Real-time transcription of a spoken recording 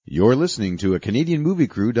You're listening to a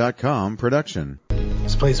CanadianMovieCrew.com production.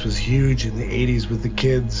 This place was huge in the 80s with the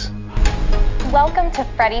kids. Welcome to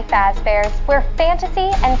Freddy Fazbear's, where fantasy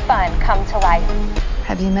and fun come to life.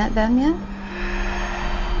 Have you met them yet?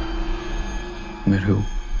 Met who?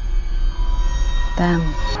 Them.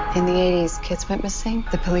 In the 80s, kids went missing.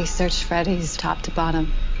 The police searched Freddy's top to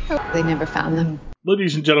bottom. They never found them.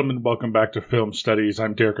 Ladies and gentlemen, welcome back to Film Studies.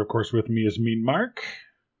 I'm Derek, of course, with me is Mean Mark.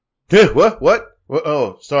 What?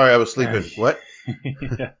 Oh, sorry, I was sleeping. What?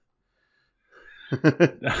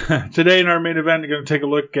 Today in our main event, we're going to take a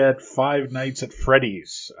look at Five Nights at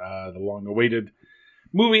Freddy's, the long-awaited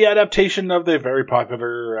movie adaptation of the very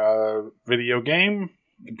popular video game,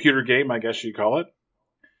 computer game, I guess you'd call it.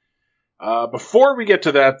 Before we get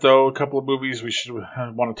to that, though, a couple of movies we should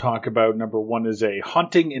want to talk about. Number one is A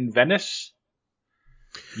Haunting in Venice.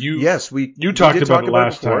 You talked about it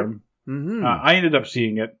last time. Mm-hmm. I ended up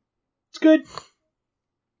seeing it. It's good.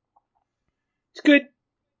 It's good.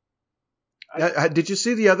 Did you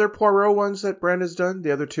see the other Poirot ones that Brand has done?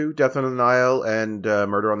 The other two, Death on the Nile and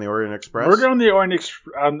Murder on the Orient Express? Murder on the Orient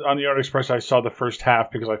Express, I saw the first half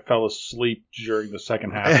because I fell asleep during the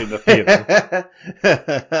second half in the theater.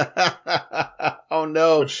 Oh,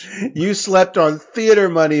 no. You slept on theater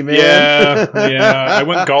money, man. Yeah. I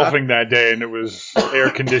went golfing that day, and it was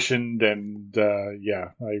air-conditioned, and,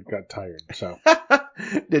 I got tired, so.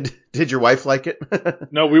 Did your wife like it?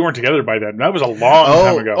 No, we weren't together by then. That was a long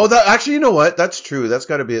time ago. Actually, you know what? That's true. That's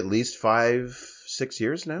got to be at least 5-6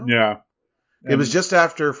 years now. Yeah. It was just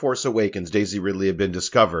after Force Awakens. Daisy Ridley had been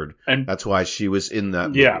discovered. And that's why she was in that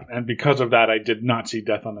movie. Yeah, and because of that, I did not see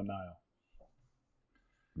Death on the Nile.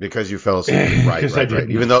 Because you fell asleep. Right.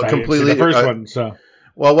 Even though completely... the first one, so...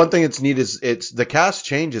 Well, one thing that's neat is the cast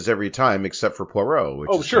changes every time except for Poirot, which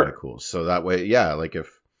is kind of cool. So that way, yeah, like if...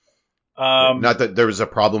 not that there was a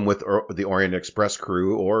problem with the Orient Express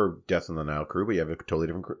crew or Death on the Nile crew, but you have a totally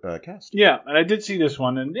different cast. Yeah, and I did see this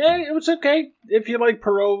one, and it was okay. If you like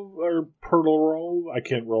Poirot, I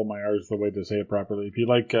can't roll my R's the way to say it properly. If you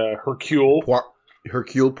like Hercule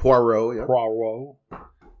Poirot, yeah. Poirot.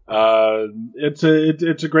 It's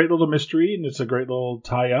a great little mystery, and it's a great little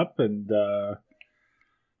tie-up, and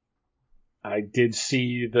I did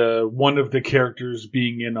see one of the characters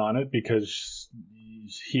being in on it because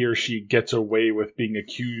he or she gets away with being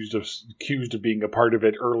accused of being a part of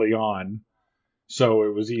it early on. So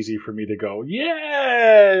it was easy for me to go,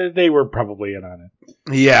 yeah, they were probably in on it.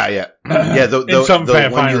 Yeah. Yeah,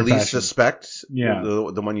 the one you least suspect. Yeah.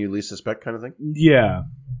 The one you least suspect kind of thing. Yeah.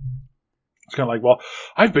 It's kind of like, well,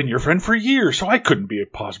 I've been your friend for years, so I couldn't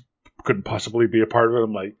possibly be a part of it.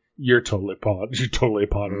 I'm like, you're totally a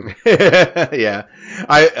part of it. Yeah.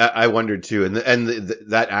 I wondered too. And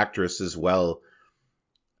that actress as well,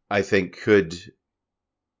 I think could...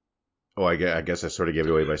 Oh, I guess I sort of gave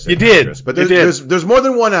it away by saying you did. Actress. But there's more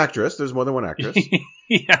than one actress.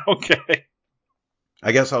 Yeah, okay.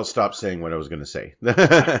 I guess I'll stop saying what I was going to say.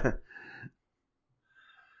 The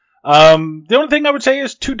only thing I would say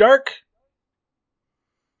is too dark.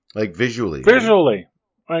 Like visually.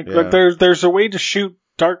 Like there's a way to shoot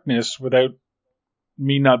darkness without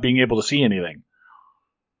me not being able to see anything.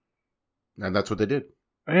 And that's what they did.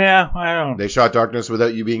 Yeah, I don't know. They shot darkness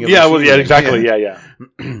without you being able to see anything. Exactly. Yeah.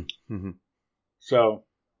 Mm-hmm. So,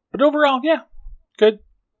 but overall, yeah, good.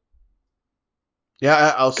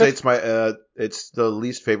 Yeah, I'll say it's it's the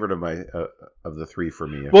least favorite of my of the three for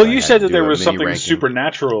me. Well, you said that there was something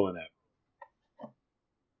supernatural in it.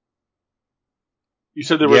 You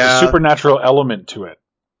said there was a supernatural element to it.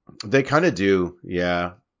 They kind of do,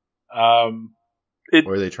 yeah. Or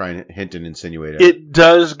they try and hint and insinuate it. It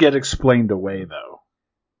does get explained away, though.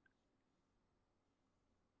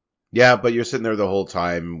 Yeah, but you're sitting there the whole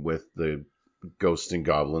time with the ghosts and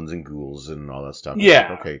goblins and ghouls and all that stuff.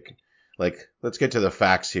 Yeah. Like, okay, like let's get to the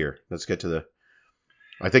facts here. Let's get to the.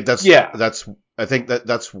 I think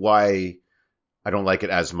that's why I don't like it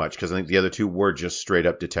as much, because I think the other two were just straight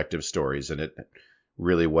up detective stories, and it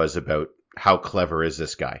really was about how clever is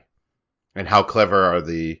this guy, and how clever are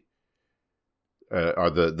the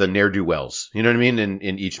ne'er-do-wells. You know what I mean?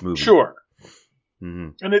 In each movie. Sure.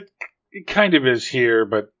 Mm-hmm. And it kind of is here,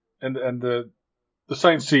 but and the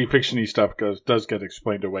science fiction-y stuff does get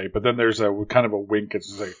explained away. But then there's a kind of a wink.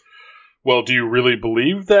 It's like, well, do you really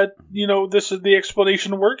believe that this is the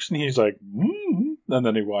explanation works? And he's like, and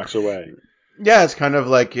then he walks away. Yeah, it's kind of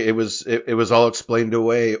like it was all explained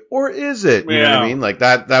away, or is it? You know what I mean? Like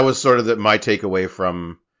that was sort of my takeaway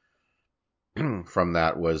from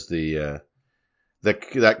that was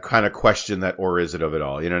that kind of question, that or is it of it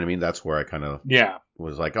all? You know what I mean? That's where I kind of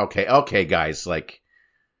was like, okay, guys, like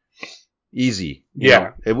easy. You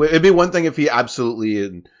know? It'd be one thing if he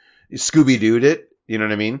absolutely Scooby-Doo'd it. You know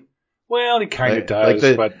what I mean? Well, he kind of does,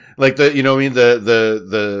 the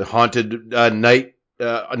haunted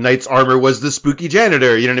knight's armor was the spooky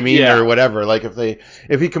janitor. You know what I mean, or whatever. Like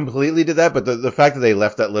if he completely did that, but the fact that they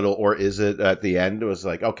left that little "or is it" at the end was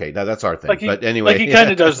like, okay, now that's our thing. But anyway, he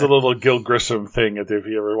kind of does the little Gil Grissom thing. If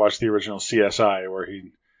you ever watched the original CSI, where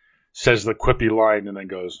he says the quippy line and then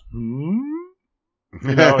goes, and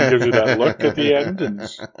gives you that look at the end. And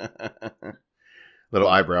little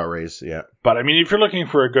eyebrow raise, yeah. But, I mean, if you're looking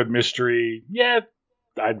for a good mystery,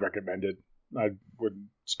 I'd recommend it. I wouldn't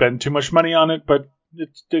spend too much money on it, but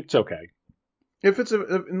it's okay. If it's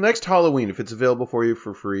next Halloween, if it's available for you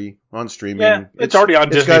for free on streaming. It's already on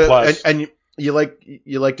Disney Plus. And you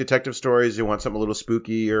like detective stories, you want something a little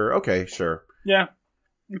spooky, or okay, sure. Yeah.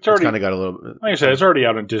 It's kind of got a little... Like I said, it's already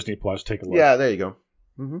out on Disney Plus. Take a look. Yeah, there you go.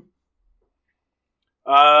 Mm-hmm.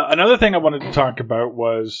 Another thing I wanted to talk about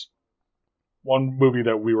was one movie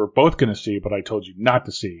that we were both going to see, but I told you not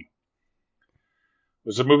to see. It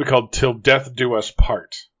was a movie called Till Death Do Us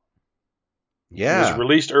Part. Yeah. It was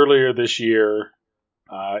released earlier this year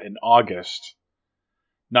in August.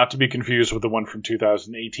 Not to be confused with the one from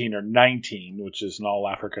 2018 or 19, which is an all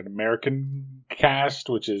African American cast,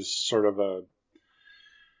 which is sort of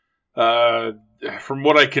from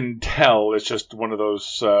what I can tell, it's just one of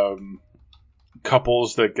those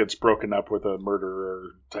couples that gets broken up with a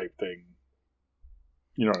murderer type thing.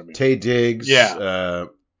 You know what I mean? Taye Diggs.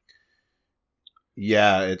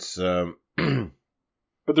 Yeah. It's...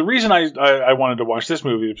 But the reason I wanted to watch this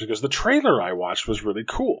movie is because the trailer I watched was really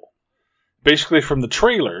cool. Basically, from the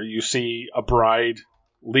trailer, you see a bride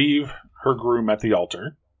leave her groom at the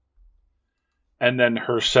altar, and then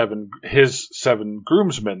his seven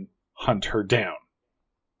groomsmen hunt her down.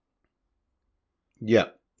 Yeah.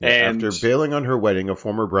 And after bailing on her wedding, a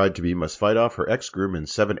former bride-to-be must fight off her ex-groom and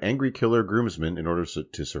 7 angry killer groomsmen in order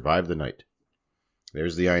to survive the night.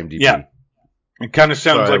 There's the IMDb. Yeah. It kind of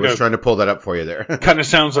sounds I was trying to pull that up for you there. Kind of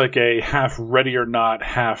sounds like a half Ready or Not,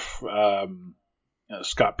 half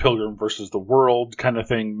Scott Pilgrim versus the World kind of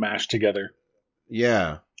thing mashed together.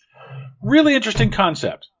 Yeah. Really interesting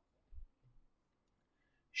concept.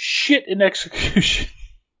 Shit in execution.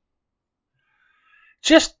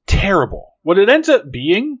 Just terrible. What it ends up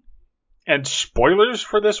being, and spoilers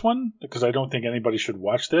for this one, because I don't think anybody should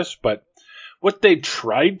watch this, but what they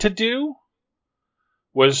tried to do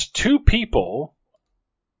was 2 people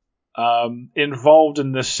involved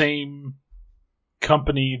in the same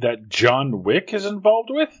company that John Wick is involved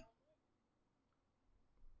with.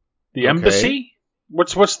 The Embassy?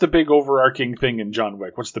 What's the big overarching thing in John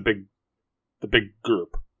Wick? What's the big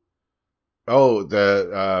group? Oh,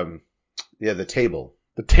 the table.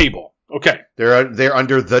 The table. Okay. They're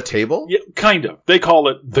under the table? Yeah, kind of. They call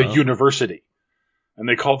it the university. And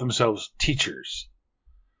they call themselves teachers.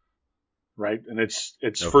 Right? And it's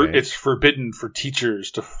forbidden for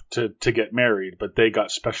teachers to get married, but they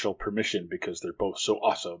got special permission because they're both so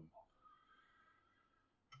awesome.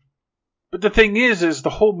 But the thing is the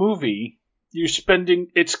whole movie,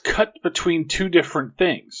 it's cut between 2 different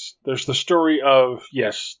things. There's the story of,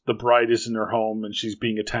 yes, the bride is in her home and she's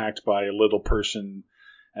being attacked by a little person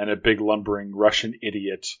and a big lumbering Russian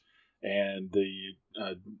idiot and the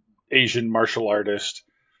Asian martial artist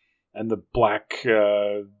and the black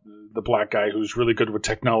guy who's really good with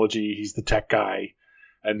technology. He's the tech guy.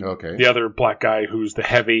 And the other black guy who's the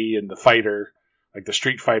heavy and the fighter, like the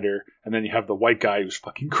street fighter. And then you have the white guy who's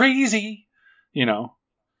fucking crazy,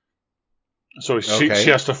 So she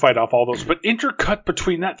has to fight off all those. But intercut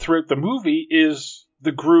between that throughout the movie is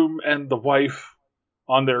the groom and the wife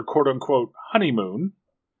on their quote-unquote honeymoon,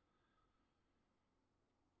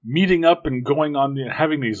 meeting up and going on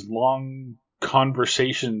having these long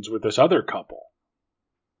conversations with this other couple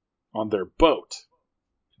on their boat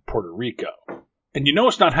in Puerto Rico. And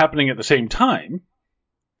it's not happening at the same time,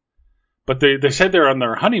 but they said they're on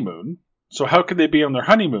their honeymoon, so how could they be on their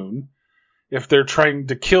honeymoon if they're trying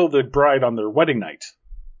to kill the bride on their wedding night?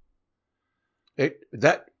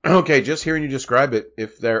 Just hearing you describe it,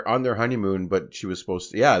 if they're on their honeymoon, but she was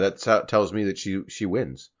supposed to, that tells me that she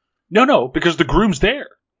wins. No, because the groom's there.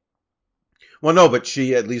 Well, no, but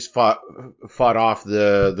she at least fought off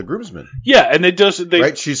the groomsmen. Yeah, and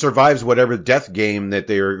right. She survives whatever death game that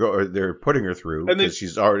they're putting her through because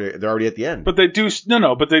they're already at the end. But they do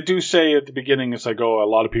But they do say at the beginning, it's like, a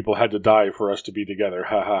lot of people had to die for us to be together.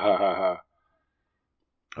 Ha ha ha ha ha.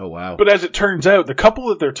 Oh wow! But as it turns out, the couple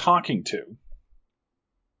that they're talking to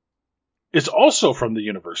is also from the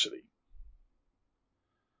university.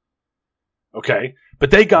 Okay,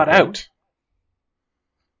 but they got out.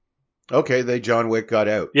 Okay, John Wick got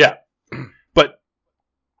out. Yeah. But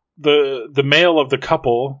the male of the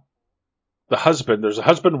couple the husband, there's a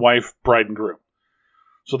husband, wife, bride, and groom.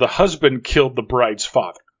 So the husband killed the bride's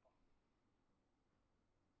father.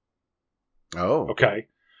 Oh. Okay.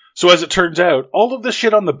 So as it turns out, all of the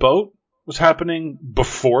shit on the boat was happening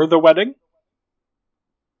before the wedding.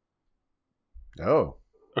 Oh.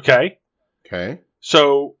 Okay. Okay.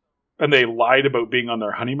 So, and they lied about being on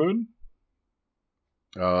their honeymoon.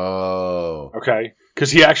 Oh. Okay.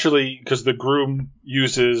 Because the groom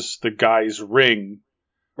uses the guy's ring,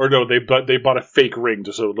 or no, they bought a fake ring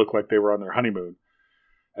just so it would look like they were on their honeymoon.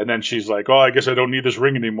 And then she's like, "Oh, I guess I don't need this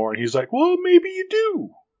ring anymore." And he's like, "Well, maybe you do."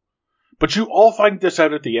 But you all find this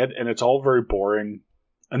out at the end, and it's all very boring.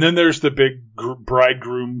 And then there's the big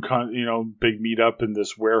bridegroom, big meetup in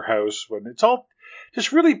this warehouse when it's all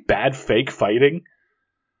just really bad fake fighting.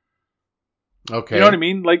 Okay. You know what I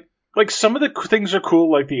mean? Like some of the things are cool,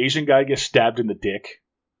 like the Asian guy gets stabbed in the dick.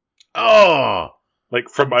 Oh! Like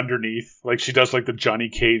from underneath. Like she does like the Johnny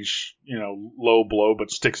Cage, low blow,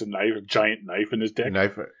 but sticks a giant knife in his dick.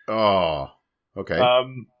 Knife. Oh. Okay.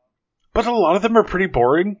 But a lot of them are pretty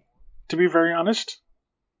boring, to be very honest.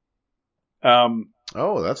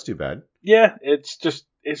 Oh, that's too bad. Yeah, it's just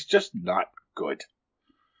not good.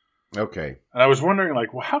 Okay. And I was wondering,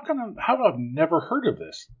 like, well, how have I never heard of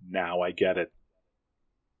this? Now I get it.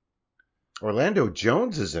 Orlando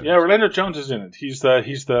Jones is in it. Yeah, Orlando Jones is in it. He's the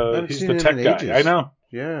tech guy. Ages. I know.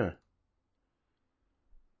 Yeah.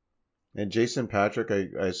 And Jason Patrick,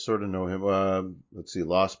 I sort of know him. Let's see,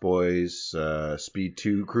 Lost Boys, Speed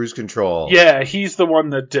 2, Cruise Control. Yeah, he's the one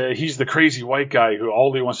that he's the crazy white guy who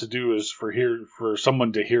all he wants to do is for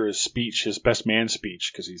someone to hear his speech, his best man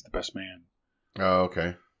speech, because he's the best man. Oh,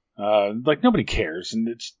 okay. Like nobody cares,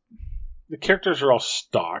 and the characters are all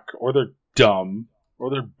stock, or they're dumb, or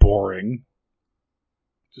they're boring.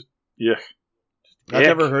 Just yeah. I've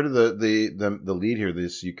never heard of the lead here,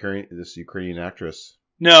 this Ukrainian actress.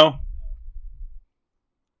 No.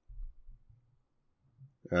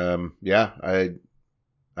 Yeah, I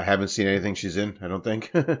haven't seen anything she's in, I don't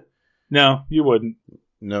think. No, you wouldn't.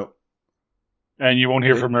 No. And you won't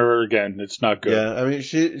hear from her again. It's not good. Yeah, I mean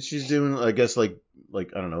she's doing, I guess, like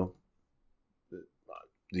I don't know,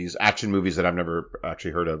 these action movies that I've never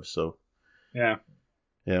actually heard of, so. Yeah.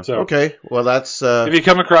 Yeah. So, okay. Well, that's if you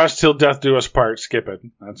come across Till Death Do Us Part, skip it.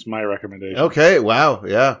 That's my recommendation. Okay. Wow.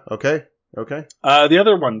 Yeah. Okay. The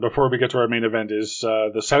other one before we get to our main event is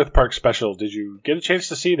the South Park special. Did you get a chance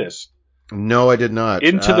to see this? No, I did not.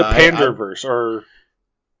 Into the Panderverse or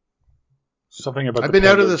something about. I've been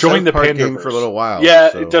out of the Join South Park Panderverse game for a little while.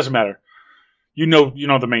 Yeah, so. It doesn't matter. You know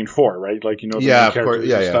the main four, right? Like the main characters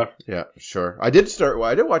and stuff. Yeah, sure. I did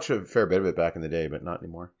watch a fair bit of it back in the day, but not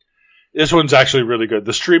anymore. This one's actually really good.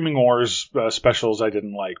 The Streaming Wars specials I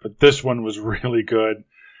didn't like, but this one was really good.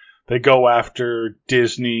 They go after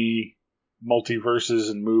Disney multiverses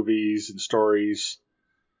and movies and stories.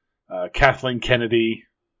 Kathleen Kennedy,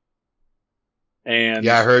 and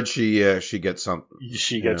I heard she gets something.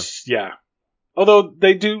 She gets Although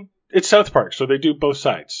it's South Park, so they do both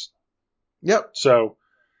sides. Yep. So,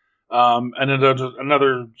 and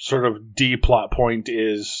another sort of D plot point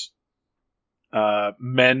is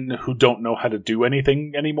men who don't know how to do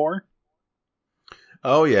anything anymore.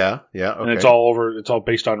 Oh yeah. Okay. And it's all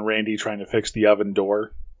based on Randy trying to fix the oven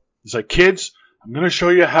door. It's like, kids, I'm going to show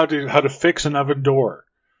you how to fix an oven door.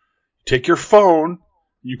 Take your phone,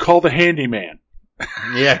 you call the handyman.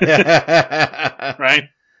 Yeah. Right?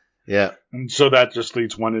 Yeah. And so that just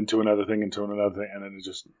leads one into another thing, and then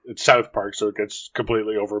it's South Park, so it gets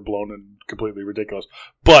completely overblown and completely ridiculous.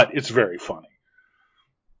 But it's very funny.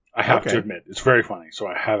 I have to admit, it's very funny, so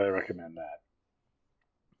I highly recommend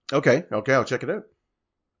that. Okay, I'll check it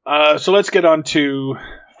out. So let's get on to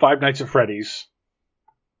Five Nights at Freddy's.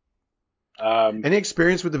 Any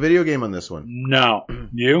experience with the video game on this one? No.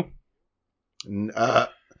 You?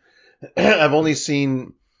 I've only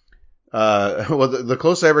seen. The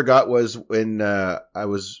closest I ever got was when I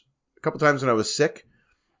was a couple times when I was sick.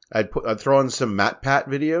 I'd throw on some MatPat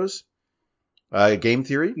videos, Game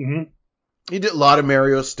Theory. Mm-hmm. He did a lot of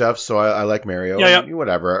Mario stuff, so I like Mario. Yeah.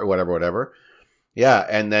 Whatever. Yeah,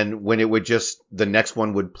 and then when it would the next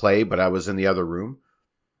one would play, but I was in the other room,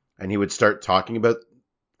 and he would start talking about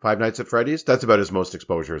Five Nights at Freddy's. That's about as most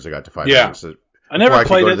exposure as I got to Five Nights. I never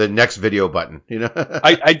played it. To the next video button,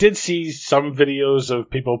 I did see some videos of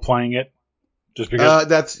people playing it, just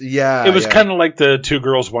because it was kind of like the Two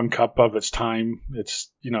Girls, One Cup of its time.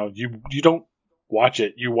 It's you don't watch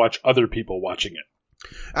it, you watch other people watching it.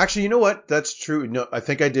 Actually, you know what? That's true. No, I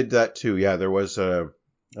think I did that too. Yeah, there was a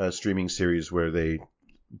streaming series where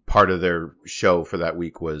part of their show for that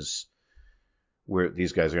week was where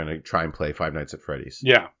these guys are going to try and play Five Nights at Freddy's.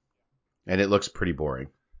 Yeah. And it looks pretty boring.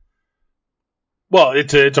 Well,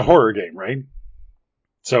 it's a horror game, right?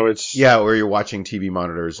 So it's... Yeah, where you're watching TV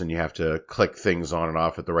monitors and you have to click things on and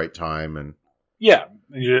off at the right time. And yeah.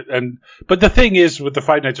 But the thing is, with the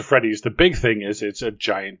Five Nights at Freddy's, the big thing is it's a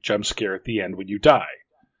giant jump scare at the end when you die.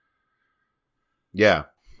 Yeah.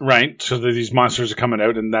 Right? So these monsters are coming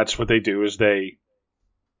out, and that's what they do, is they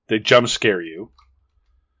jump scare you.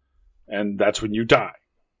 And that's when you die.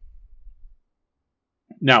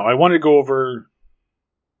 Now, I want to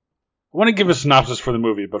give a synopsis for the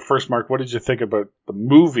movie, but first, Mark, what did you think about the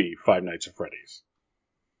movie Five Nights at Freddy's?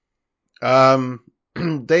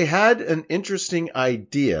 They had an interesting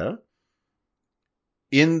idea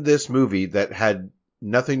in this movie that had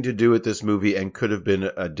nothing to do with this movie and could have been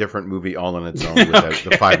a different movie all on its own without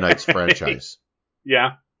the Five Nights franchise.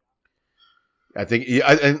 Yeah. I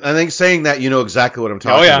think saying that, you know exactly what I'm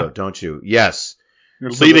talking about, don't you? Yes.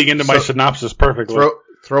 You're leading into my synopsis perfectly.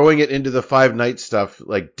 Throwing it into the Five Nights stuff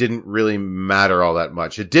didn't really matter all that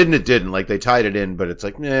much. It didn't. Like, they tied it in, but it's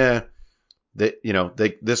like, nah.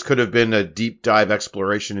 This could have been a deep dive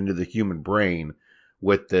exploration into the human brain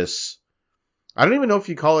with this. I don't even know if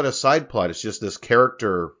you call it a side plot. It's just this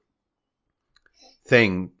character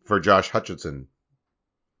thing for Josh Hutcherson.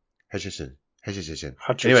 Hutcherson.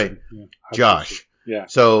 Anyway, yeah. Josh. Yeah.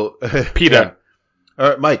 So Peter.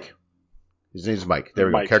 Yeah. Mike. His name's Mike. There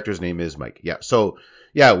we Mike. go. Character's name is Mike. Yeah. So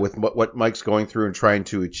yeah, with what Mike's going through and trying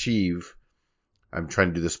to achieve, I'm trying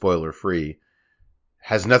to do the spoiler free,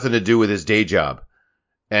 has nothing to do with his day job.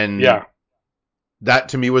 And that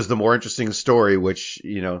to me was the more interesting story, which,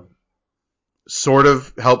 sort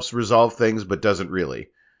of helps resolve things, but doesn't really.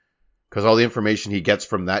 Because all the information he gets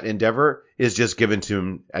from that endeavor is just given to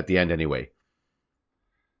him at the end anyway.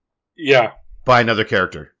 Yeah. By another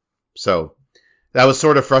character. So that was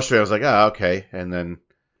sort of frustrating. I was like, okay. And then,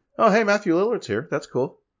 hey, Matthew Lillard's here. That's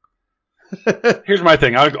cool. Here's my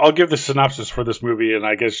thing. I'll give the synopsis for this movie, and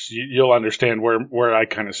I guess you'll understand where I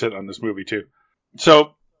kind of sit on this movie, too.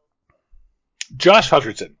 So, Josh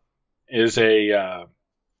Hutcherson is a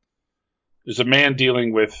man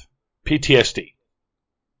dealing with PTSD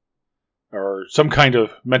or some kind of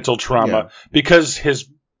mental trauma because his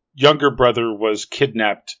younger brother was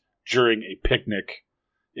kidnapped during a picnic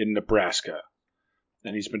in Nebraska.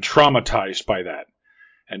 And he's been traumatized by that.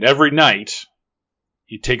 And every night,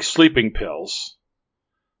 he takes sleeping pills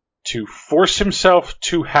to force himself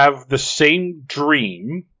to have the same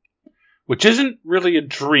dream, which isn't really a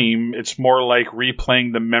dream. It's more like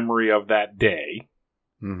replaying the memory of that day.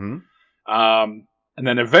 Mm-hmm. And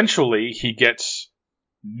then eventually he gets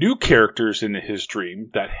new characters in his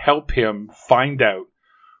dream that help him find out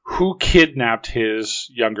who kidnapped his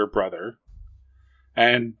younger brother.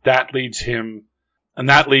 And that leads him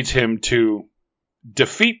to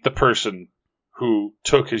defeat the person who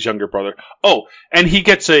took his younger brother. Oh, and he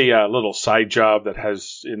gets a little side job that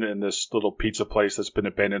has in this little pizza place that's been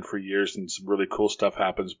abandoned for years, and some really cool stuff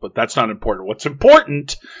happens, but that's not important. What's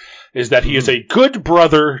important is that he is a good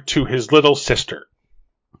brother to his little sister.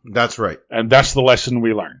 That's right. And that's the lesson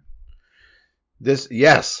we learn.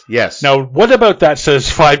 Yes. Now, what about that says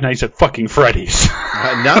Five Nights at fucking Freddy's?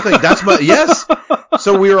 Nothing. Yes.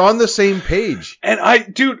 So we are on the same page. And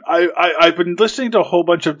I've been listening to a whole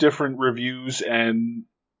bunch of different reviews, and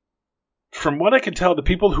from what I can tell, the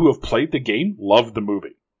people who have played the game love the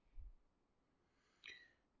movie.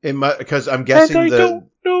 Because I'm guessing and I don't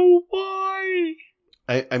know why.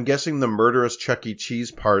 I'm guessing the murderous Chuck E.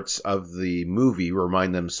 Cheese parts of the movie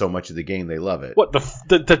remind them so much of the game they love it. What,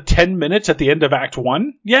 the 10 minutes at the end of Act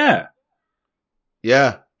 1? Yeah.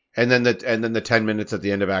 Yeah. And then the 10 minutes at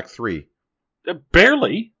the end of Act 3.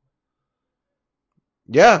 Barely.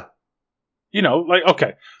 Yeah.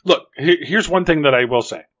 Okay. Look, here's one thing that I will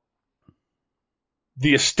say.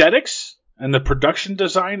 The aesthetics and the production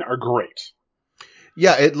design are great.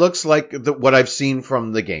 Yeah, it looks like what I've seen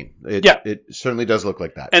from the game. It certainly does look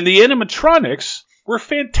like that. And the animatronics were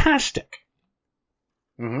fantastic.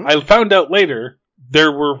 Mm-hmm. I found out later they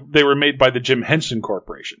were made by the Jim Henson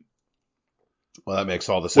Corporation. Well, that makes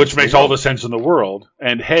all the sense. Which makes all the sense in the world.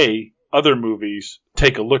 And hey, other movies,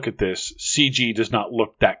 take a look at this. CG does not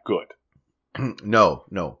look that good. No.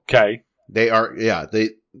 Okay. They are. Yeah.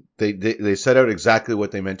 They set out exactly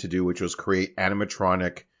what they meant to do, which was create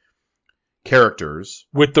animatronic characters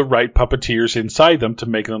with the right puppeteers inside them to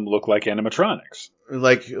make them look like animatronics,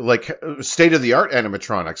 like state of the art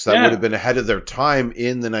animatronics that would have been ahead of their time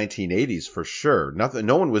in the 1980s for sure.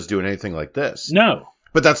 No one was doing anything like this. No,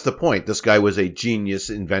 but that's the point. This guy was a genius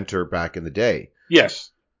inventor back in the day. Yes.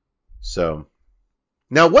 So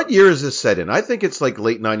now, what year is this set in? I think it's like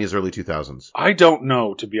late 90s, early 2000s. I don't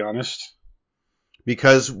know, to be honest,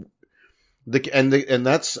 because And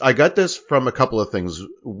that's, I got this from a couple of things.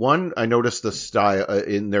 One, I noticed the style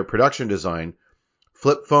in their production design,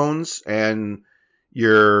 flip phones and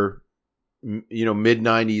your, mid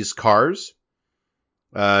 90s cars,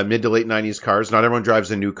 mid to late 90s cars. Not everyone drives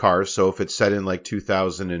a new car. So if it's set in like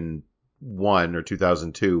 2001 or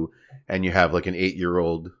 2002 and you have like an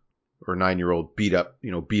 8-year-old or 9-year-old beat up,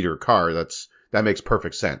 beater car, that makes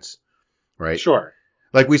perfect sense. Right. Sure.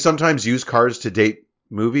 Like we sometimes use cars to date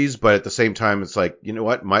movies, but at the same time, it's like, you know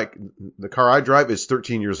what, the car I drive is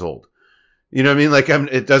 13 years old. You know what I mean? Like,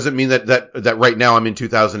 it doesn't mean that right now I'm in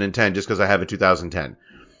 2010 just because I have a 2010.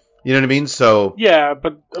 You know what I mean? So yeah,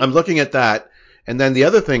 but I'm looking at that, and then the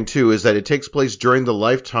other thing too is that it takes place during the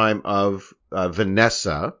lifetime of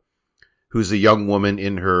Vanessa, who's a young woman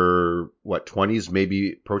in her 20s,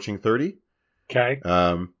 maybe approaching 30. Okay.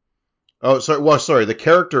 Oh, sorry. Well, sorry. The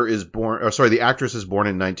character is born. The actress is born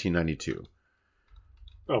in 1992.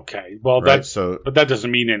 Okay, well, right, but that doesn't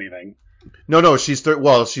mean anything. No, she's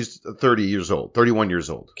 30 years old, 31 years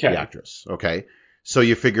old, okay. The actress. Okay, so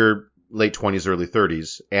you figure late 20s, early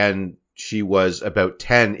 30s, and she was about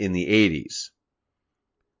 10 in the 80s.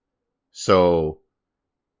 So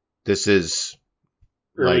this is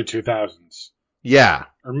early 2000s. Yeah,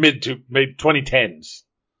 or mid 2010s,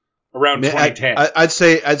 around 2010. I'd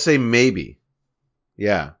say maybe.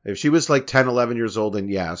 Yeah, if she was like 10, 11 years old,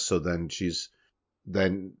 and so then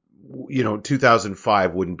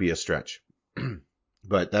 2005 wouldn't be a stretch.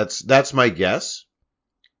 But that's my guess.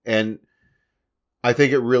 And I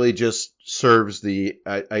think it really just serves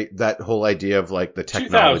that whole idea of like the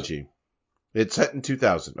technology. 2000. It's set in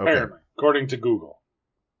 2000. Okay. Apparently, according to Google.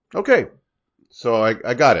 Okay. So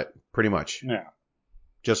I got it pretty much. Yeah.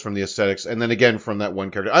 Just from the aesthetics. And then again, from that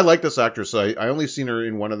one character. I like this actress. I only seen her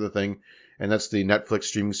in one other thing, and that's the Netflix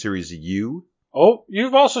streaming series You. Oh,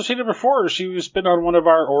 you've also seen her before. She's been on one of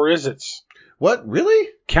our Or Is It's. What? Really?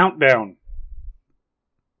 Countdown.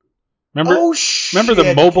 Remember? Oh, shit. Remember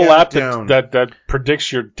the mobile Countdown. app that predicts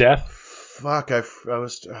your death? Fuck, I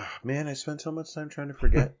was... man, I spent so much time trying to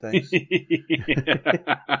forget things. Then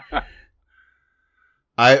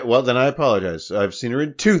I apologize. I've seen her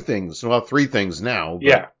in 2 things. Well, 3 things now. But,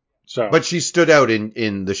 yeah. But she stood out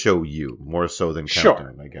in the show You, more so than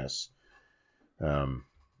Countdown, I guess.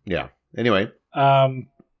 Yeah. Anyway.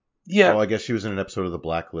 Yeah. Well, I guess she was in an episode of The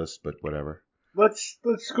Blacklist, but whatever. Let's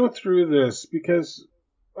go through this, because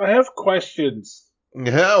I have questions.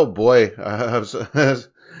 Oh, boy.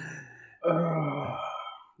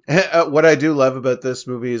 What I do love about this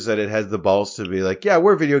movie is that it has the balls to be like, yeah,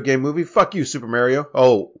 we're a video game movie. Fuck you, Super Mario.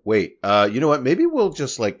 Oh, wait. You know what? Maybe we'll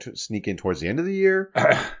just sneak in towards the end of the year.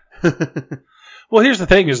 Well, here's the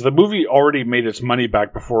thing: is the movie already made its money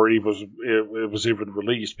back before it was even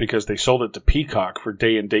released, because they sold it to Peacock for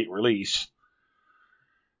day and date release,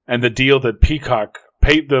 and the deal that Peacock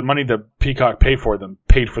paid, the money that Peacock paid for them,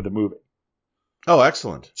 paid for the movie. Oh,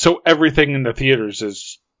 excellent! So everything in the theaters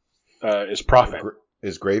is profit.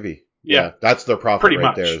 Is gravy. Yeah, that's their profit pretty right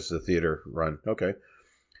much. There is the theater run. Okay.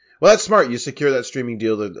 Well, that's smart. You secure that streaming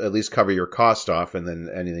deal to at least cover your cost off, and then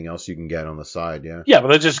anything else you can get on the side, yeah. Yeah, but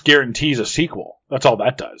that just guarantees a sequel. That's all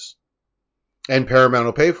that does. And Paramount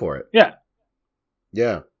will pay for it. Yeah.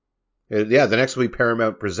 Yeah. Yeah, the next week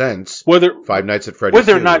Paramount presents Five Nights at Freddy's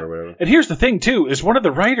Whether or not, not, or whatever. And here's the thing, too, is one of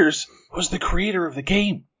the writers was the creator of the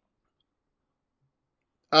game.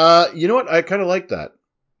 You know what? I kind of like that.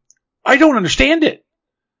 I don't understand it.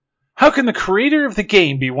 How can the creator of the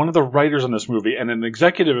game be one of the writers on this movie and an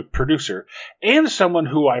executive producer and someone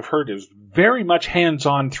who I've heard is very much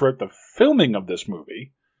hands-on throughout the filming of this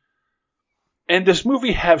movie, and this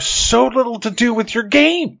movie have so little to do with your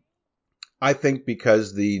game? I think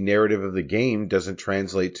because the narrative of the game doesn't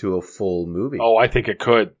translate to a full movie. Oh, I think it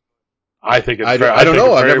could. I don't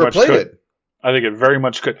know. I've never played it. I think it very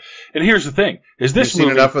much could. And here's the thing: is this movie?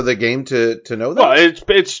 You've seen enough of the game to know that? Well,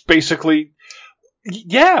 it's basically,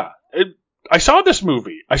 yeah. I saw this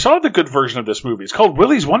movie. I saw the good version of this movie. It's called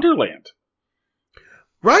Willy's Wonderland.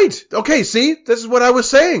 Right. Okay. See, this is what I was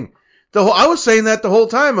saying. I was saying that the whole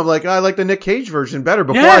time. I'm like, I like the Nick Cage version better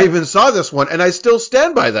before I even saw this one, and I still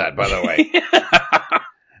stand by that. By the way,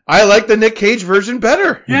 I like the Nick Cage version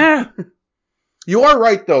better. Yeah. You are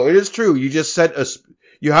right, though. It is true. You just set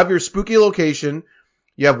you have your spooky location.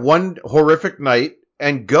 You have one horrific night,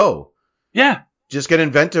 and go. Yeah. Just get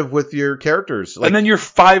inventive with your characters. And then your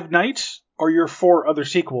 5 nights or your 4 other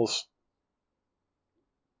sequels.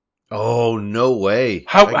 Oh, no way.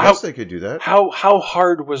 I guess they could do that. How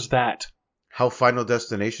hard was that? How Final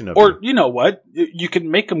Destination of Or, you know what? You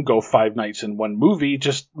can make them go 5 nights in one movie,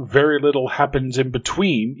 just very little happens in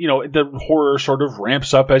between. You know, the horror sort of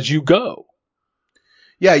ramps up as you go.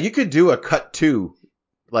 Yeah, you could do a cut 2,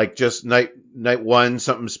 like just night 1,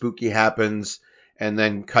 something spooky happens, and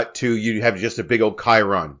then cut 2, you have just a big old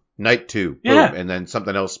Chiron. Night 2, Yeah. boom, and then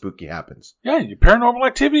something else spooky happens. Yeah, Paranormal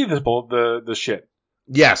Activity, the shit.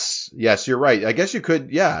 Yes, you're right. I guess you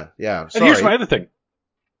could, yeah. Sorry. And here's my other thing.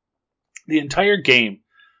 The entire game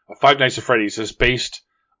of Five Nights at Freddy's is based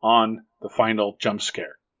on the final jump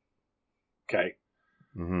scare. Okay?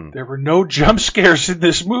 Mm-hmm. There were no jump scares in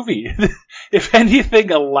this movie. If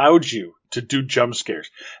anything allowed you to do jump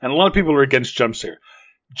scares, and a lot of people are against jump scares.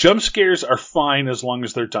 Jump scares are fine as long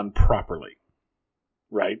as they're done properly.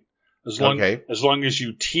 Right? As long as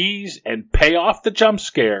you tease and pay off the jump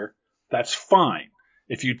scare, that's fine.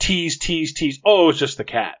 If you tease, oh, it's just the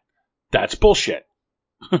cat. That's bullshit.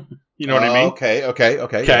 You know what I mean? Okay.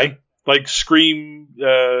 Yeah. Like Scream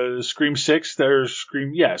 6, there's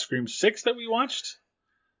Scream 6 that we watched?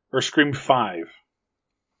 Or Scream 5.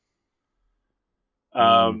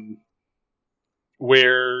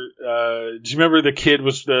 Where, do you remember the kid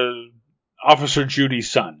was the Officer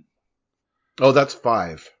Judy's son? Oh, that's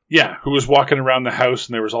 5. Yeah, who was walking around the house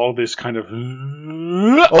and there was all this kind of...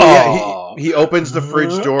 Oh, yeah, he opens the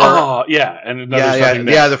fridge door. Yeah, and I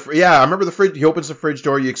remember the fridge. He opens the fridge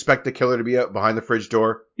door. You expect the killer to be out behind the fridge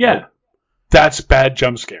door. Yeah, that's bad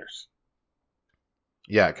jump scares.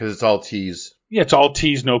 Yeah, because it's all tease. Yeah, it's all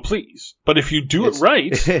tease, no please. But if you do it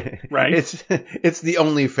right, it's the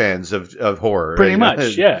OnlyFans of horror. Pretty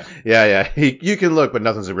much, yeah. Yeah. You can look, but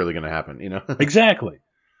nothing's really going to happen, you know? Exactly.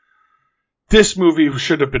 This movie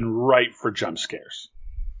should have been ripe for jump scares.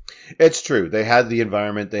 It's true. They had the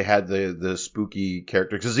environment. They had the spooky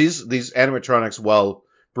characters. Because these animatronics, while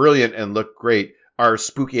brilliant and look great, are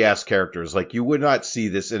spooky ass characters. Like, you would not see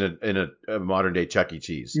this in a modern day Chuck E.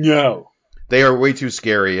 Cheese. No. They are way too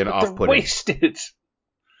scary and off-putting.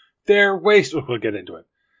 They're wasted. We'll get into it.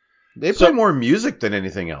 They play more music than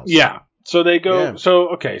anything else. Yeah. So they go. Yeah.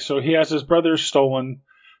 So he has his brother stolen.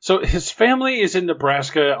 So his family is in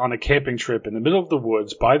Nebraska on a camping trip in the middle of the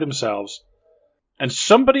woods by themselves, and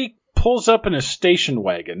somebody pulls up in a station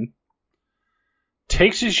wagon,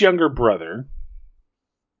 takes his younger brother,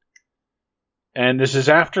 and this is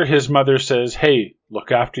after his mother says, "Hey,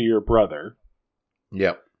 look after your brother."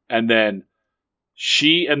 Yep. And then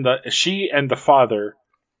she and the father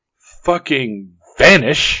fucking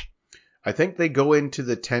vanish. I think they go into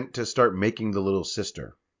the tent to start making the little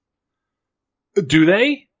sister. Do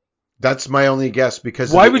they? That's my only guess,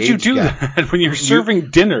 because why would you do that when you're serving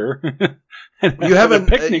dinner and you have a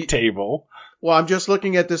picnic table? Well, I'm just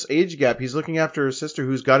looking at this age gap. He's looking after a sister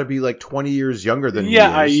who's got to be like 20 years younger than he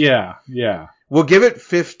is. Yeah. We'll give it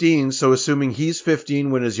 15. So assuming he's 15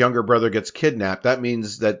 when his younger brother gets kidnapped, that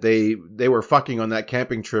means that they were fucking on that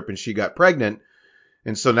camping trip and she got pregnant.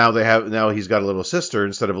 And so now he's got a little sister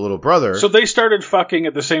instead of a little brother. So they started fucking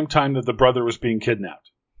at the same time that the brother was being kidnapped.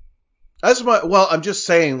 I'm just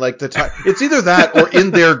saying, like, the time, it's either that or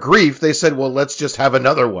in their grief, they said, well, let's just have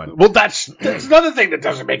another one. Well, that's another thing that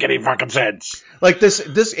doesn't make any fucking sense. Like,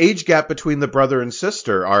 this age gap between the brother and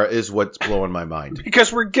sister is what's blowing my mind.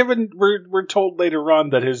 Because we're told later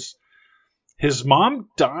on that his mom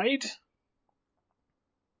died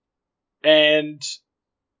and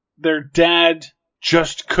their dad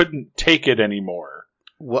just couldn't take it anymore.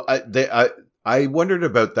 Well, I wondered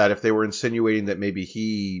about that, if they were insinuating that maybe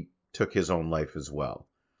he took his own life as well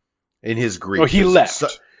in his grief. Oh, he left.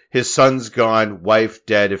 His son's gone, wife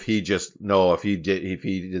dead. If he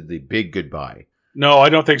did the big goodbye. No, I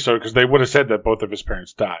don't think so, because they would have said that both of his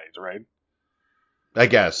parents died, right? I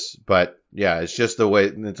guess, but yeah, it's just the way.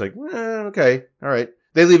 It's like, okay, all right.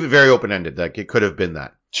 They leave it very open ended. Like, it could have been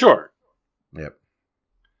that. Sure. Yep.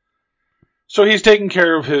 So he's taking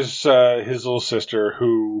care of his little sister,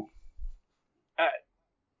 who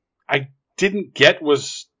I didn't get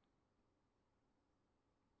was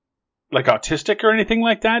like autistic or anything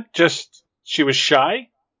like that. Just she was shy.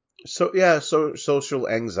 So yeah, social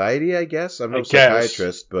anxiety, I guess. I'm no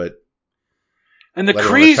psychiatrist, but and the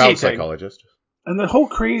crazy thing, psychologist, and the whole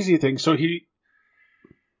crazy thing. So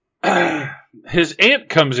his aunt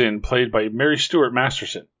comes in, played by Mary Stuart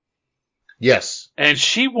Masterson. Yes, and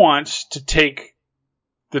she wants to take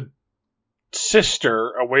the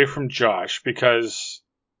sister away from Josh because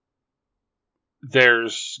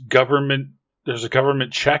there's a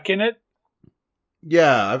government check in it.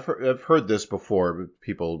 Yeah, I've heard this before.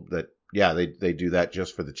 People that they do that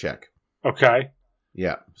just for the check. Okay.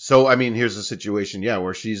 Yeah. So I mean, here's the situation. Yeah,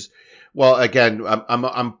 where she's. Well, again,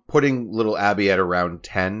 I'm putting little Abby at around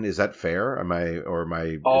 10. Is that fair? Is that too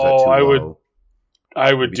low?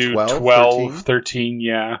 I would do 12, 13,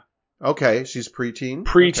 yeah. Okay, she's preteen.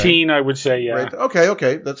 Preteen, okay. I would say, yeah. Right.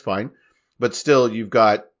 Okay, that's fine. but still, you've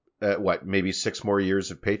got maybe 6 more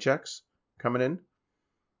years of paychecks coming in.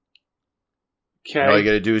 Okay. And all you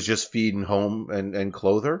got to do is just feed and home and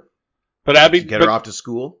clothe her. But Abby get her off to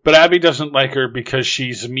school. But Abby doesn't like her because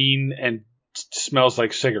she's mean and smells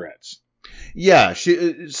like cigarettes. Yeah,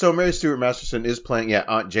 so Mary Stuart Masterson is playing. Yeah,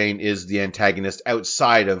 Aunt Jane is the antagonist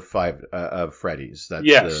outside of Freddy's.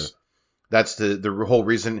 That's the whole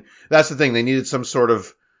reason. That's the thing. They needed some sort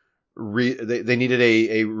of they needed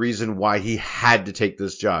a reason why he had to take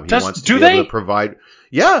this job. He wants to be able to provide.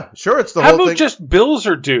 Yeah, sure. It's the whole thing. How about just bills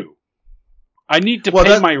are due? I need to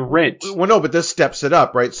pay my rent. Well, no, but this steps it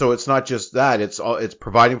up, right? So it's not just that; it's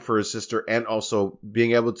providing for his sister and also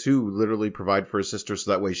being able to literally provide for his sister,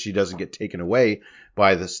 so that way she doesn't get taken away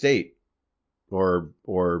by the state or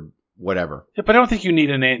whatever. Yeah, but I don't think you need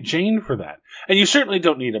an Aunt Jane for that, and you certainly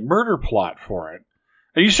don't need a murder plot for it,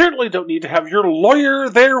 and you certainly don't need to have your lawyer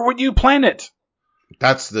there when you plan it.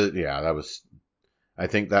 That was. I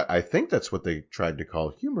think that's what they tried to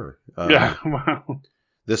call humor. Well,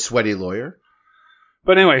 the sweaty lawyer.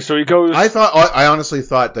 But anyway, so he goes. I honestly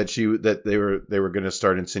thought that they were going to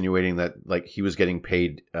start insinuating that like he was getting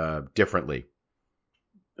paid differently.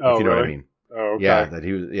 Oh, if you know really? what I mean? Oh, okay. Yeah, that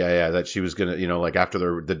he was. Yeah, that she was gonna, like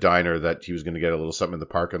after the diner, that he was gonna get a little something in the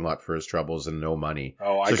parking lot for his troubles and no money.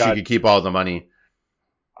 Oh, she could keep all the money.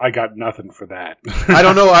 I got nothing for that. I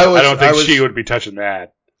don't know. I don't think she would be touching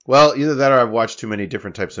that. Well, either that or I've watched too many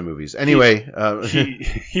different types of movies. Anyway,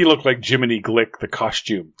 he looked like Jiminy Glick, the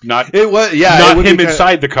costume, not him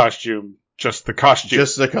inside the costume, just the costume.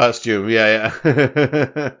 Just the costume, yeah.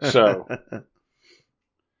 So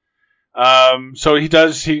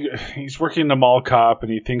he's working the mall cop,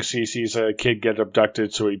 and he thinks he sees a kid get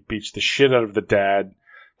abducted, so he beats the shit out of the dad.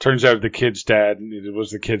 Turns out the kid's dad, it was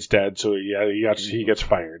the kid's dad, so he gets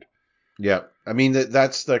fired. Yeah, I mean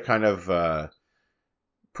that's the kind of.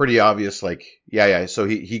 Pretty obvious, like, so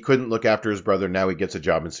he couldn't look after his brother, now he gets a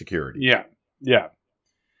job in security. Yeah.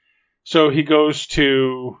 So he goes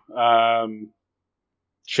to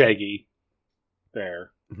Shaggy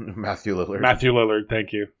there. Matthew Lillard,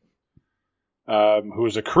 thank you. Who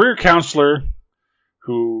is a career counselor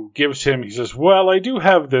who gives him, he says, well, I do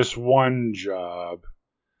have this one job.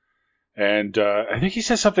 And I think he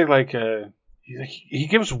says something like, he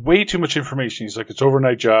gives way too much information. He's like, it's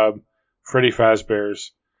overnight job, Freddy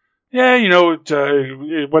Fazbear's. Yeah,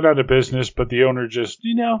 it went out of business, but the owner just,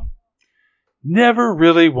 never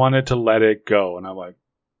really wanted to let it go. And I'm like,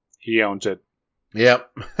 he owns it. Yep.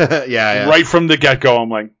 yeah. Right from the get-go, I'm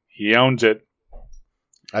like, he owns it.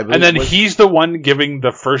 And then he's the one giving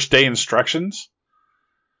the first day instructions.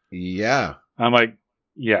 Yeah. I'm like,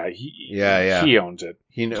 he owns it.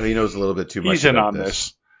 He knows a little bit too much. He's in on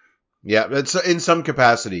this. Yeah, it's in some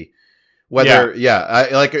capacity. Whether,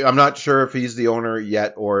 I'm not sure if he's the owner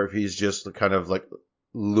yet or if he's just kind of like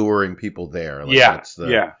luring people there. Like I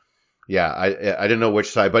didn't know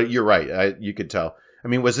which side, but you're right. You could tell. I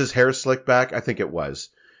mean, was his hair slicked back? I think it was.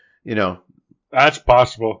 That's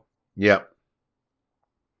possible. Yeah.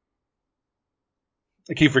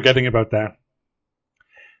 I keep forgetting about that.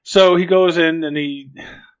 So he goes in and he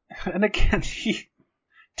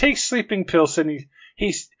takes sleeping pills and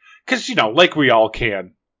he's, because, like we all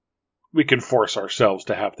can. We can force ourselves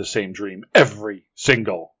to have the same dream every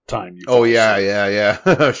single time you fall asleep.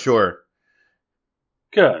 Yeah. Sure.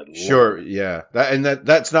 Good. Sure, Lord. Yeah.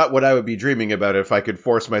 That's not what I would be dreaming about if I could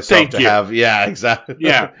force myself have. Yeah, exactly.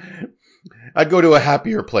 Yeah. I'd go to a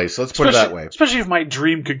happier place. Let's put it that way. Especially if my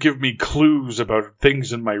dream could give me clues about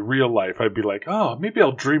things in my real life. I'd be like, oh, maybe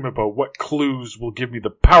I'll dream about what clues will give me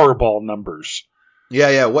the Powerball numbers.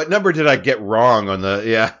 Yeah. What number did I get wrong on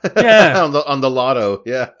the on the lotto?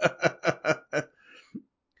 Yeah.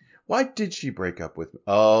 Why did she break up with me?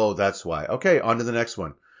 Oh, that's why. Okay, on to the next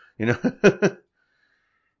one. And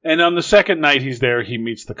on the second night he's there, he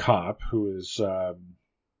meets the cop, who is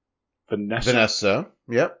Vanessa.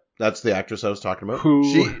 Yep, that's the actress I was talking about.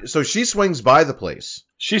 She swings by the place.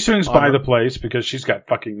 She swings by the place because she's got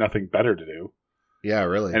fucking nothing better to do. Yeah,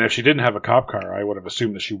 really. And if she didn't have a cop car, I would have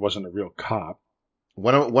assumed that she wasn't a real cop.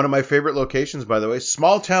 One of my favorite locations, by the way,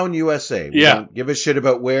 small town USA. We don't give a shit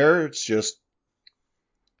about where. It's just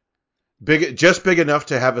big enough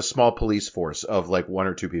to have a small police force of like 1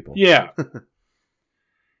 or 2 people. Yeah.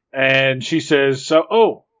 And she says,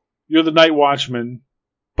 "Oh, you're the night watchman.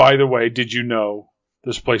 By the way, did you know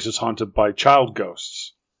this place is haunted by child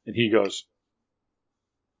ghosts?" And he goes,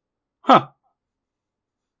 "Huh.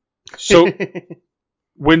 So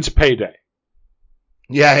when's payday?"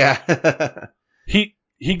 Yeah.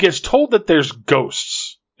 He gets told that there's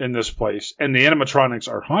ghosts in this place, and the animatronics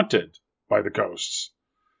are haunted by the ghosts.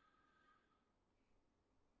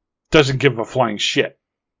 doesn't give a flying shit.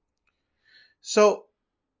 So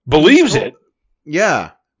believes it,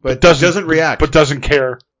 yeah, but doesn't react, but doesn't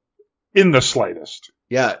care in the slightest.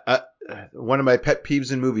 Yeah, one of my pet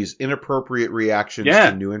peeves in movies: inappropriate reactions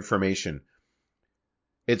to new information.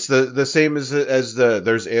 It's the same as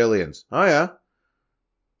there's aliens. Oh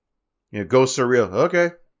yeah, ghosts are real.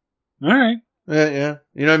 Okay, all right. Yeah.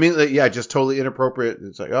 You know what I mean? Like, yeah, just totally inappropriate.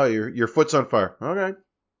 It's like, oh, your foot's on fire. Okay.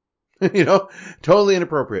 Totally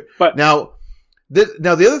inappropriate. But now the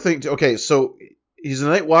other thing, okay, so he's a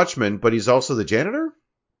night watchman, but he's also the janitor?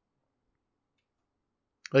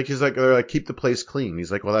 Like, they're like, keep the place clean.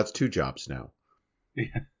 He's like, well, that's 2 jobs now.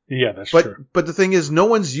 Yeah, that's true. But the thing is, no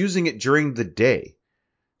one's using it during the day.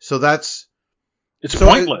 So it's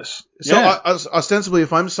pointless. Ostensibly,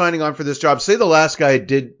 if I'm signing on for this job, say the last guy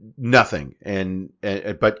did nothing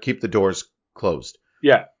but keep the doors closed.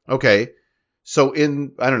 Yeah. Okay. So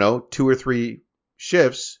in, I don't know, 2 or 3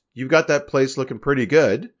 shifts, you've got that place looking pretty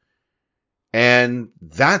good. And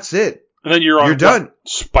that's it. And then you're done.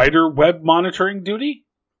 Spider web monitoring duty?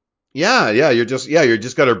 Yeah. You're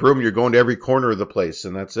just got a broom. You're going to every corner of the place,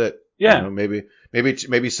 and that's it. Yeah.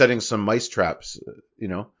 Maybe setting some mice traps,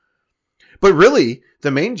 But really,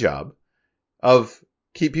 the main job of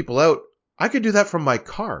keep people out, I could do that from my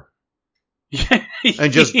car.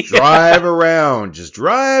 And just drive around. Just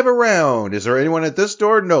drive around. Is there anyone at this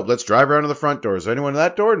door? Nope. Let's drive around to the front door. Is there anyone at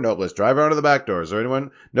that door? Nope. Let's drive around to the back door. Is there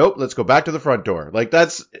anyone? Nope. Let's go back to the front door. Like,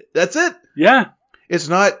 that's it. Yeah.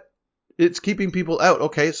 It's keeping people out.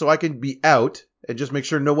 Okay, so I can be out and just make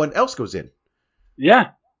sure no one else goes in. Yeah.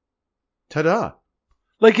 Ta-da.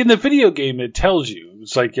 Like in the video game, it tells you,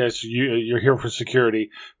 it's like, yes, you're here for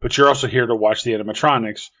security, but you're also here to watch the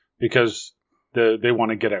animatronics because they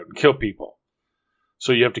want to get out and kill people.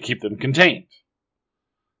 So you have to keep them contained.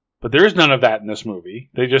 But there is none of that in this movie.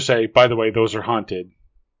 They just say, by the way, those are haunted.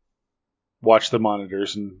 Watch the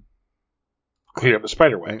monitors and clean up the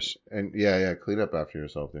spider webs. And yeah, clean up after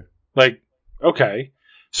yourself there. Like, okay.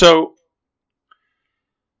 So,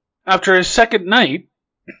 after his second night,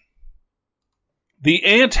 the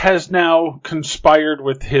aunt has now conspired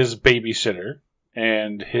with his babysitter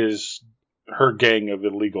and her gang of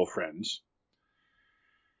illegal friends.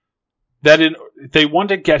 They want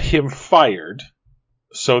to get him fired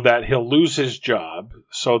so that he'll lose his job,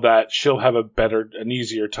 so that she'll have an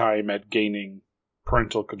easier time at gaining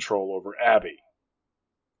parental control over Abby.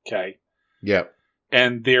 Okay? Yeah.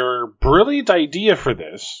 And their brilliant idea for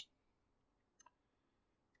this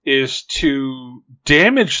is to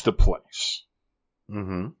damage the place.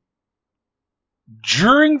 Mm-hmm.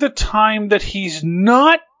 During the time that he's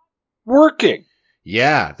not working.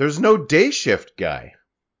 Yeah, there's no day shift guy.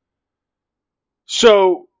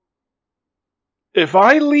 So, if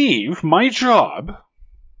I leave my job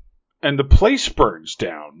and the place burns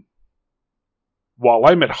down while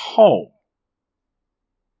I'm at home,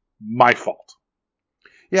 my fault.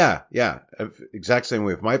 Yeah. Exact same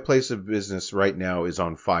way. If my place of business right now is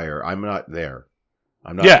on fire, I'm not there.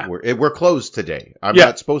 I'm not. Yeah. We're closed today. I'm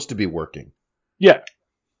not supposed to be working. Yeah.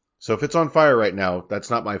 So if it's on fire right now, that's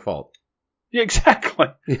not my fault. Yeah, exactly.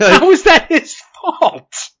 How is that his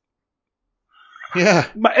fault? Yeah.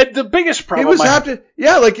 The biggest problem. He was after.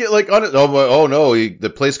 Yeah, like on it. Oh no, the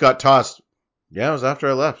place got tossed. Yeah, it was after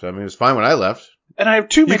I left. I mean, it was fine when I left. And I have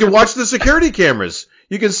 2 You can watch the security cameras.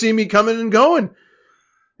 You can see me coming and going.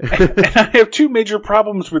 And I have 2 major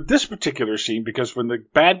problems with this particular scene, because when the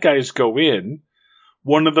bad guys go in,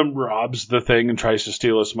 one of them robs the thing and tries to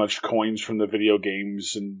steal as much coins from the video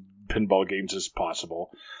games and pinball games as possible.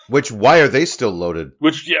 Why are they still loaded?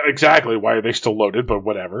 Yeah, exactly. Why are they still loaded? But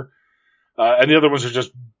whatever. And the other ones are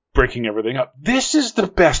just breaking everything up. This is the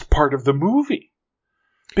best part of the movie.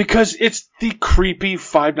 Because it's the creepy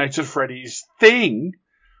Five Nights at Freddy's thing.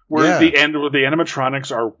 Where at the end, where the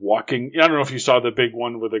animatronics are walking. I don't know if you saw the big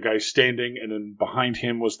one where the guy's standing, and then behind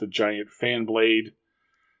him was the giant fan blade.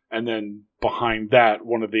 And then behind that,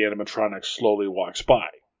 one of the animatronics slowly walks by.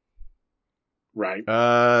 Right?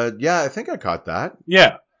 Yeah, I think I caught that.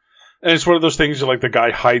 Yeah. And it's one of those things like the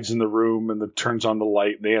guy hides in the room and turns on the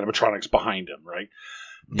light and the animatronic's behind him, right?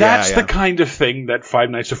 That's the kind of thing that Five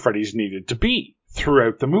Nights at Freddy's needed to be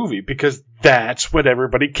throughout the movie, because that's what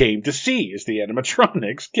everybody came to see, is the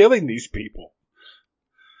animatronics killing these people.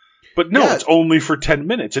 But no, it's only for 10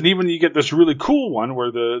 minutes. And even you get this really cool one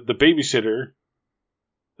where the babysitter,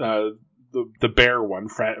 the bear one,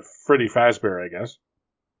 Freddy Fazbear, I guess,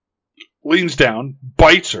 leans down,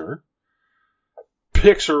 bites her,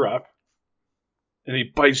 picks her up, and he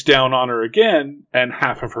bites down on her again, and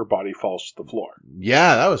half of her body falls to the floor.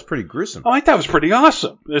 Yeah, that was pretty gruesome. I think that was pretty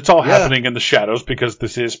awesome. It's all happening in the shadows because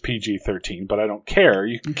this is PG-13, but I don't care.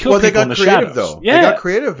 You can kill people in the shadows. Though. Yeah. They got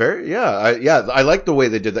creative, I like the way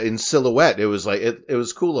they did that in silhouette. It was like it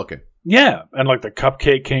was cool looking. Yeah, and like the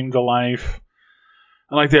cupcake came to life,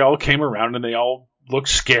 and like they all came around and they all looked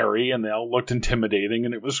scary and they all looked intimidating,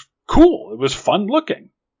 and it was cool. It was fun looking.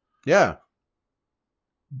 Yeah.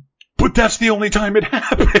 But that's the only time it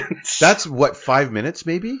happens. That's what, 5 minutes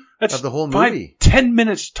maybe of the whole movie. 10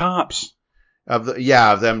 minutes tops. Of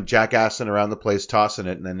them jackassing around the place, tossing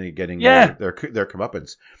it, and then they're getting their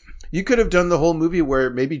comeuppance. You could have done the whole movie where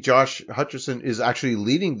maybe Josh Hutcherson is actually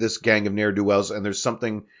leading this gang of ne'er-do-wells, and there's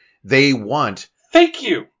something they want. Thank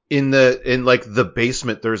you. In like the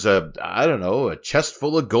basement, there's a chest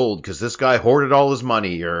full of gold because this guy hoarded all his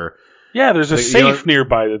money, or. Yeah, there's a safe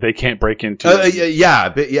nearby that they can't break into.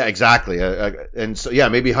 Exactly. And so,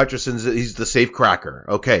 maybe he's the safe cracker.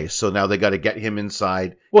 Okay, so now they got to get him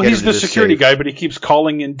inside. Well, he's the security guy, but he keeps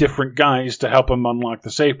calling in different guys to help him unlock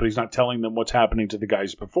the safe, but he's not telling them what's happening to the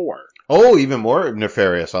guys before. Oh, even more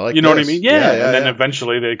nefarious. I like You know this. what I mean? Yeah. And then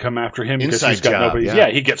eventually they come after him because he's got nobody. Yeah,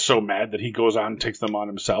 he gets so mad that he goes on and takes them on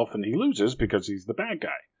himself, and he loses because he's the bad guy.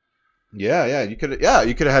 Yeah. You could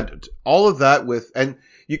have had all of that and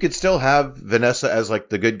you could still have Vanessa as like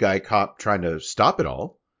the good guy cop trying to stop it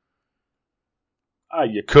all.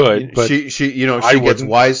 You could, but she gets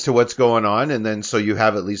wise to what's going on, and then so you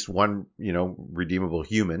have at least one, redeemable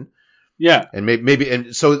human. Yeah, and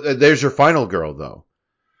maybe so there's your final girl though.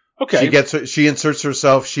 Okay, she inserts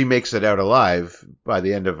herself, she makes it out alive by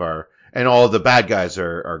the end of and all the bad guys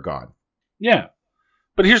are gone. Yeah.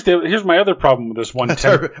 But here's my other problem with this one. That's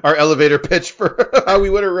our elevator pitch for how we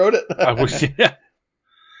would have wrote it. Yeah.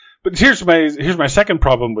 But here's my second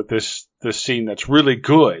problem with this scene that's really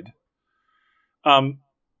good.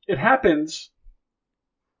 It happens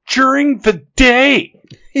during the day.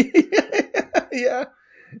 Yeah.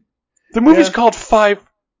 The movie's called Five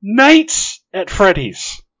Nights at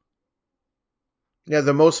Freddy's. Yeah,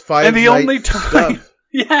 the most five. And the only time,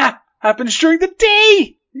 stuff. happens during the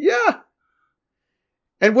day. Yeah.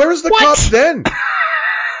 And where's the cops then?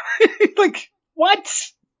 Like,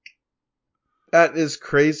 what? That is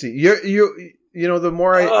crazy. The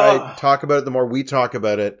more I talk about it, the more we talk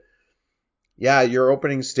about it. Yeah, your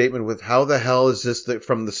opening statement with how the hell is this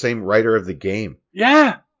from the same writer of the game?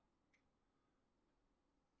 Yeah.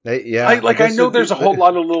 I know there's a whole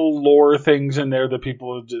lot of little lore things in there that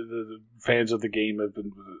people, the fans of the game have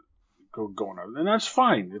been going on. And that's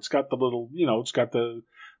fine. It's got the little, it's got the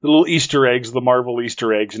little Easter eggs, the Marvel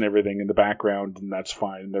Easter eggs and everything in the background, and that's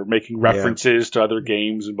fine. They're making references to other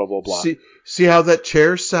games and blah, blah, blah. See how that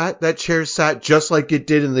chair sat? That chair sat just like it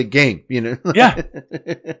did in the game, Yeah.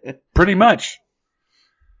 Pretty much.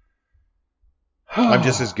 I'm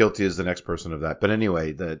just as guilty as the next person of that. But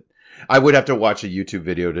anyway, I would have to watch a YouTube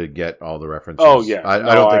video to get all the references. Oh, yeah.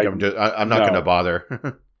 I don't think I'm not going to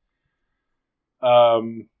bother.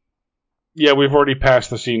 Yeah, we've already passed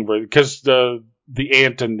the scene where, because the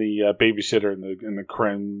aunt and the babysitter and the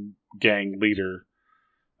creme gang leader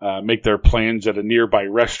make their plans at a nearby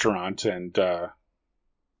restaurant, and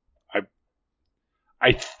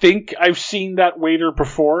I think I've seen that waiter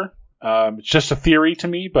before. It's just a theory to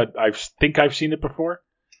me, but I think I've seen it before.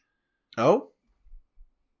 Oh?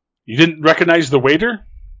 You didn't recognize the waiter?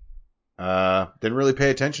 Didn't really pay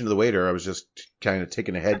attention to the waiter. I was just kind of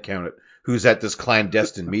taking a head count at who's at this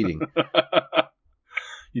clandestine meeting.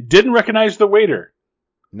 You didn't recognize the waiter?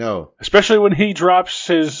 No. Especially when he drops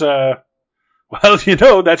his, that's,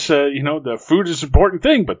 the food is an important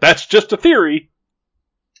thing, but that's just a theory.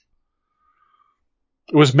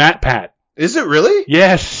 It was Matt Pat. Is it really?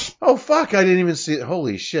 Yes. Oh, fuck. I didn't even see it.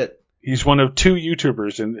 Holy shit. He's one of two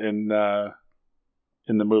YouTubers in the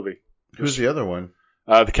movie. Who's the other one?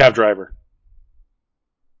 The cab driver.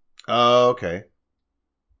 Oh, okay.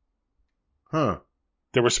 Huh.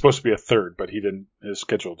 There was supposed to be a third, but his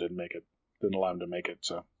schedule didn't make it. Didn't allow him to make it,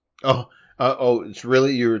 so. It's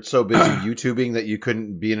really, you were so busy YouTubing that you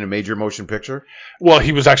couldn't be in a major motion picture? Well,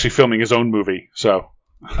 he was actually filming his own movie, so.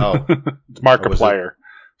 Oh. It's Markiplier.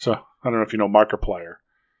 So, I don't know if you know Markiplier.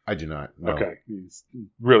 I do not. No. Okay. He's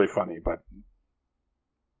really funny, but.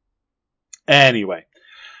 Anyway.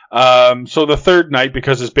 So the third night,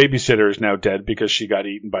 because his babysitter is now dead because she got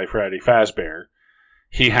eaten by Freddy Fazbear,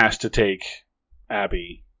 he has to take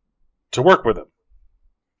Abby to work with him.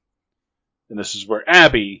 And this is where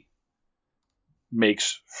Abby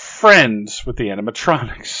makes friends with the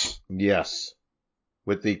animatronics. Yes.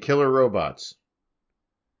 With the killer robots.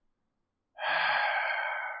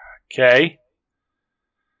 Okay.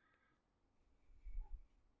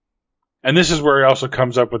 And this is where he also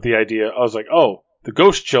comes up with the idea. I was like, oh, the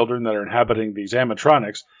ghost children that are inhabiting these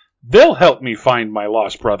animatronics, they'll help me find my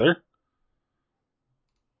lost brother.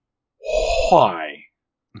 Why?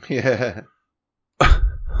 Yeah.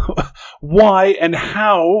 Why and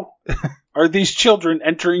how are these children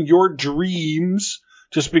entering your dreams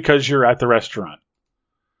just because you're at the restaurant?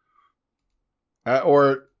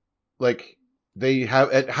 Or, like, they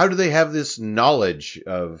have... How do they have this knowledge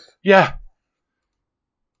of... Yeah.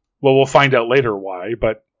 Well, we'll find out later why,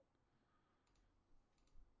 but...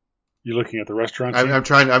 You're looking at the restaurant scene? I'm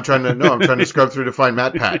trying to scrub through to find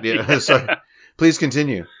Matt Pat. Yeah. Yeah. So, please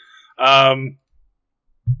continue.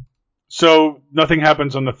 So nothing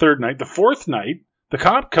happens on the third night. The fourth night, the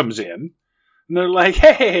cop comes in, and they're like,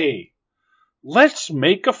 hey, let's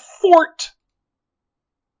make a fort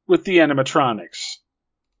with the animatronics.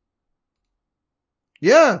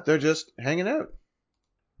 Yeah, they're just hanging out.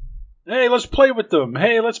 Hey, let's play with them.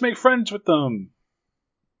 Hey, let's make friends with them.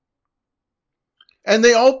 And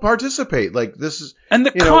they all participate. Like, this is... And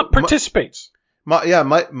the cop participates.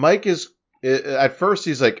 Mike is... At first,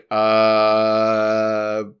 he's like,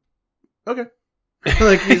 okay.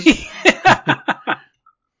 Like, he's...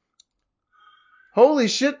 Holy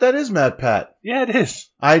shit, that is Matt Pat. Yeah, it is.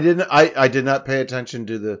 I did not pay attention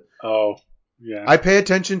to the... Oh, yeah. I pay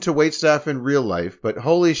attention to waitstaff in real life, but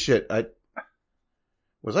holy shit,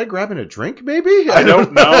 was I grabbing a drink, maybe? I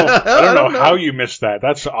don't know. I don't know how you missed that.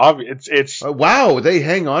 That's obvious. It's wow, they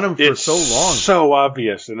hang on him for so long. So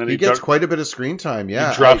obvious. And then he gets quite a bit of screen time,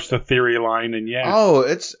 yeah. He drops the theory line, and yeah. Oh,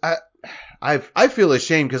 it's... I feel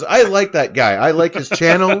ashamed because I like that guy. I like his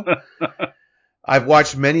channel. I've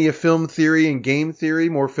watched many a film theory and game theory,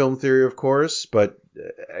 more film theory, of course, but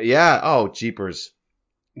yeah. Oh, jeepers.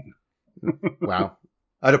 Wow.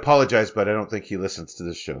 I'd apologize, but I don't think he listens to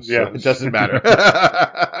this show, so it doesn't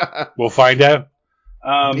matter. We'll find out.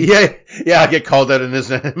 Yeah, I get called out in this.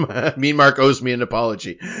 Mean Mark owes me an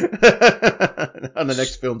apology on the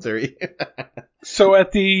next film theory. So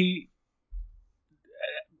at the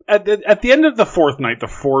end of the fourth night, the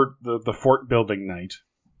fort building night,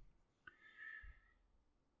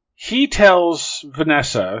 Mike tells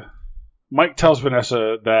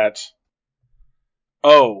Vanessa that,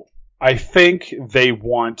 oh, I think they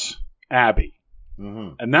want Abby.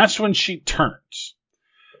 Mm-hmm. And that's when she turns.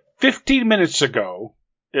 15 minutes ago,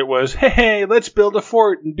 it was, hey, let's build a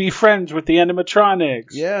fort and be friends with the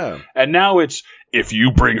animatronics. Yeah. And now it's, if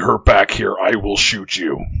you bring her back here, I will shoot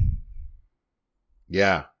you.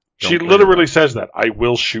 Yeah. She literally says that, I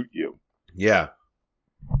will shoot you. Yeah.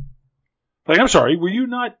 Like, were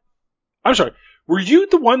you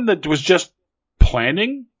the one that was just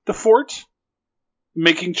planning the fort?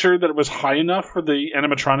 Making sure that it was high enough for the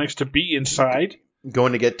animatronics to be inside?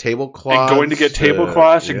 Going to get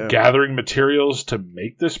tablecloths. And gathering materials to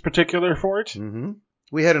make this particular fort? Mm-hmm.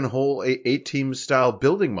 We had a whole A-Team style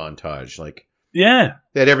building montage. Like, yeah.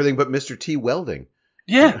 They had everything but Mr. T welding.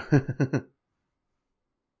 Yeah. Like,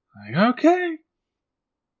 okay.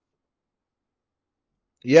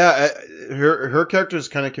 Yeah, her character is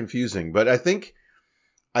kind of confusing, but I think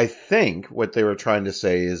what they were trying to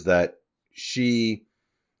say is that she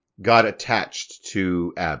got attached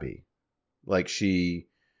to Abby. Like, she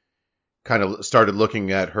kind of started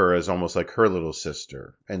looking at her as almost like her little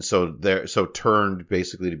sister, and so turned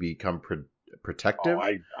basically to become protective.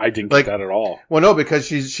 Oh, I didn't get that at all. Well, no, because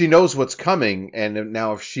she knows what's coming, and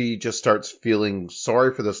now if she just starts feeling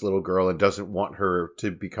sorry for this little girl and doesn't want her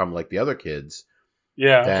to become like the other kids,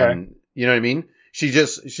 yeah, then, okay. You know what I mean?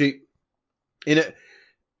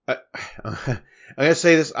 I'm gonna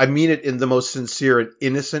say this. I mean it in the most sincere and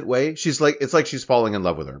innocent way. It's like she's falling in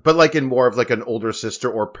love with her, but like in more of like an older sister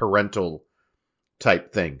or parental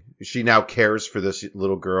type thing. She now cares for this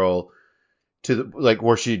little girl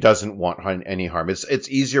where she doesn't want any harm. It's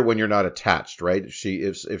easier when you're not attached, right?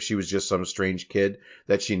 If she was just some strange kid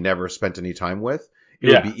that she never spent any time with,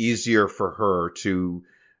 it would be easier for her to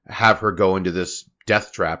have her go into this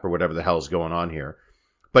death trap or whatever the hell is going on here.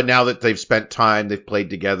 But now that they've spent time, they've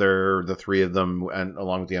played together, the three of them, and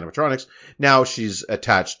along with the animatronics, now she's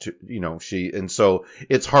attached to, and so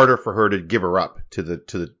it's harder for her to give her up to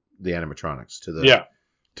the animatronics,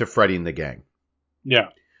 to Freddy and the gang. Yeah.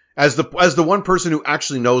 As the one person who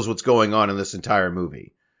actually knows what's going on in this entire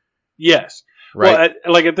movie. Yes. Right.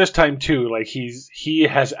 Well, at this time too, like he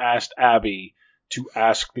has asked Abby to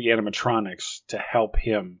ask the animatronics to help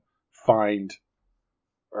him find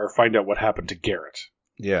out what happened to Garrett.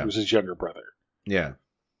 Yeah. It was his younger brother. Yeah.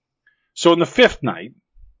 So in the fifth night,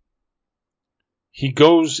 he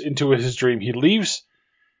goes into his dream. He leaves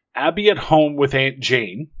Abby at home with Aunt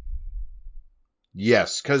Jane.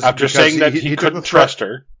 Yes. After saying that he couldn't trust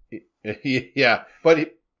her. Yeah,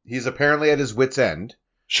 but he's apparently at his wit's end.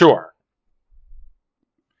 Sure.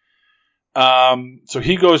 So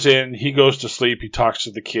he goes in, he goes to sleep, he talks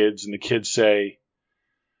to the kids, and the kids say,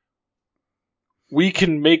 "We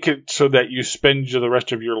can make it so that you spend the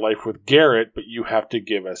rest of your life with Garrett, but you have to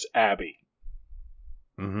give us Abby."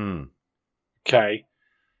 Mm-hmm. Okay.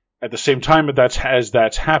 At the same time as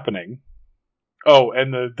that's happening, oh,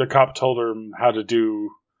 and the cop told him how to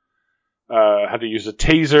use a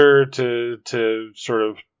taser to sort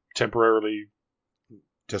of temporarily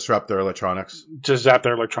Disrupt their electronics. to zap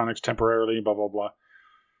their electronics temporarily, blah, blah, blah.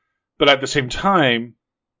 But at the same time,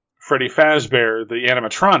 Freddy Fazbear, the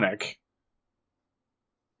animatronic,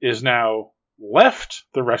 is now left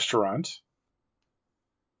the restaurant,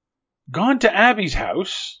 gone to Abby's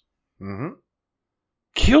house, Mm-hmm.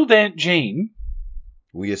 killed Aunt Jane.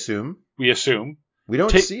 We assume. We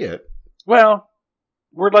don't see it. Well,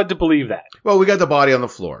 we're led to believe that. Well, we got the body on the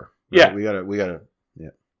floor. Right? Yeah. We gotta. Yeah.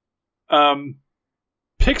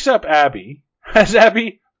 Picks up Abby, has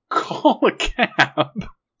Abby call a cab.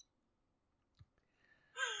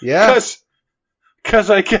 Yeah. Because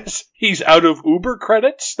I guess he's out of Uber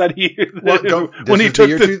credits that he when he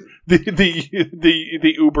took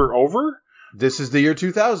the Uber over. This is the year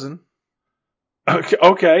 2000.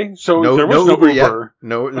 Okay, so there was no Uber. Yet.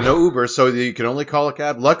 No Uber, so you can only call a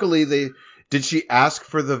cab. Luckily, did she ask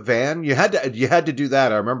for the van? You had to do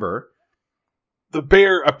that. I remember. The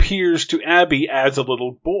bear appears to Abby as a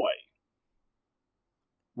little boy,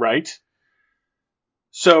 right?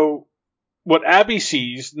 So what Abby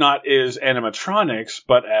sees not is animatronics,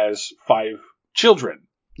 but as 5 children.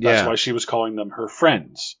 That's why she was calling them her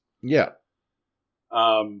friends. Yeah.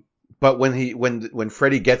 But when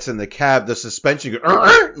Freddy gets in the cab, the suspension goes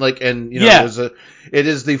it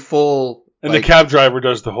is the full. And the cab driver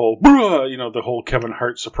does the whole, the whole Kevin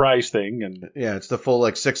Hart surprise thing, and it's the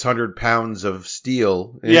full 600 pounds of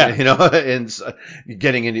steel. And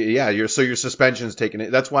getting into so your suspension's taking it.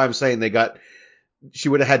 That's why I'm saying she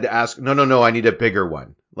would have had to ask. No, I need a bigger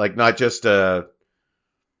one, not just like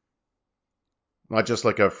a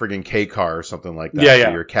friggin' K car or something like that.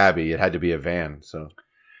 For your cabbie, it had to be a van.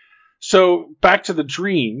 So back to the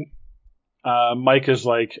dream, Mike is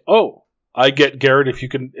like, "Oh, I get Garrett if you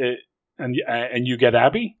can." And you get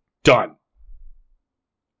Abby? Done.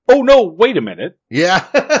 Oh, no, wait a minute. Yeah.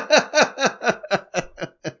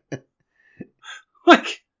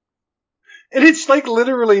 And it's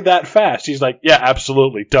literally that fast. He's like, yeah,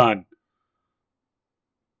 absolutely, done.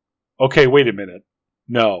 Okay, wait a minute.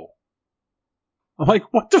 No. I'm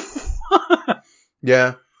like, what the fuck?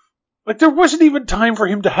 Yeah. There wasn't even time for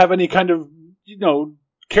him to have any kind of,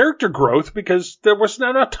 character growth because there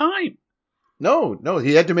wasn't enough time. No,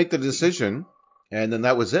 he had to make the decision, and then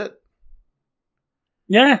that was it.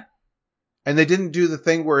 Yeah. And they didn't do the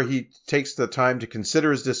thing where he takes the time to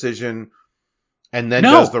consider his decision and then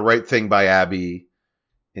does the right thing by Abby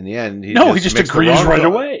in the end. He just agrees right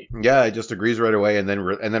away. Yeah, he just agrees right away and then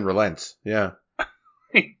relents. Yeah.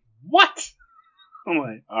 What? I'm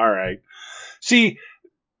like, all right. See,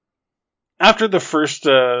 after the first...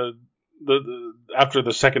 after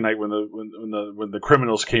the second night when the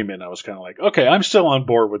criminals came in, I was kind of like, okay, I'm still on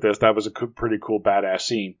board with this. That was a pretty cool, badass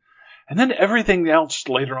scene. And then everything else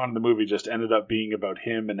later on in the movie just ended up being about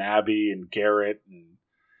him and Abby and Garrett and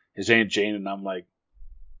his Aunt Jane. And I'm like,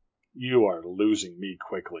 you are losing me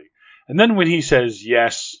quickly. And then when he says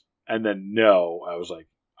yes and then no, I was like,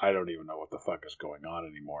 I don't even know what the fuck is going on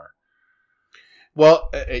anymore.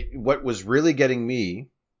 Well, what was really getting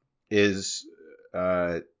me is...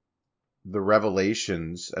 the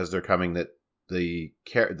revelations as they're coming that the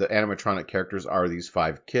animatronic characters are these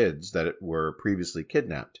 5 kids that were previously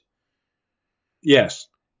kidnapped. Yes.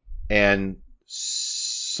 And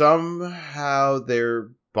somehow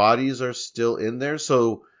their bodies are still in there.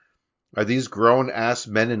 So are these grown-ass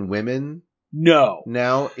men and women? No.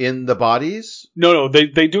 Now in the bodies? No,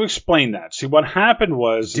 they do explain that. See, what happened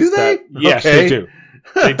was... Do they? Yes, they do.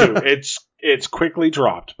 They do. It's quickly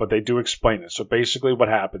dropped, but they do explain it. So basically what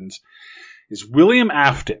happens is William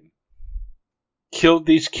Afton killed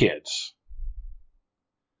these kids.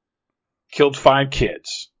 Killed 5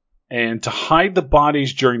 kids. And to hide the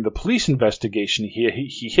bodies during the police investigation,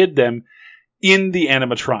 he hid them in the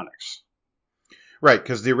animatronics. Right,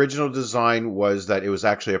 because the original design was that it was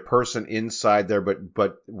actually a person inside there,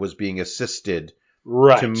 but was being assisted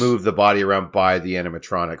to move the body around by the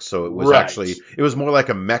animatronics. So it was it was more like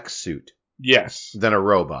a mech suit. Yes. Than a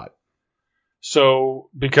robot. So,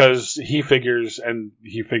 because he figured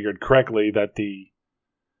correctly that the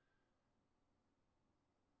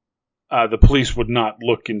police would not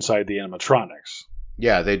look inside the animatronics.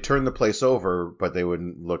 Yeah, they'd turn the place over, but they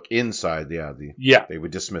wouldn't look inside. Yeah. They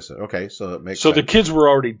would dismiss it. Okay, so that makes So sense. the kids were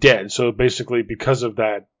already dead. So basically, because of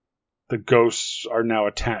that, the ghosts are now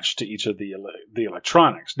attached to each of the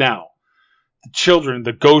electronics. Now,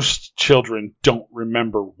 the ghost children don't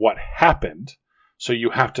remember what happened. So you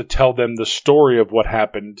have to tell them the story of what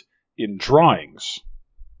happened in drawings.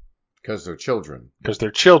 Because they're children.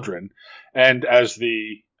 And as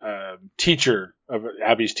the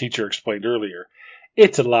Abby's teacher explained earlier,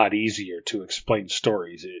 it's a lot easier to explain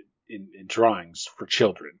stories in drawings for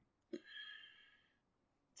children.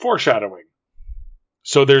 Foreshadowing.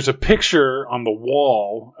 So there's a picture on the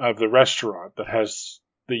wall of the restaurant that has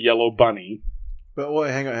the yellow bunny. But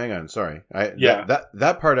wait, hang on. Sorry. Yeah.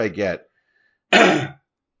 That part I get.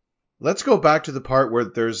 Let's go back to the part where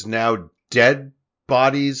there's now dead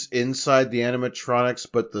bodies inside the animatronics,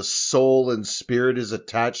 but the soul and spirit is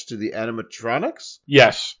attached to the animatronics?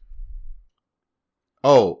 Yes.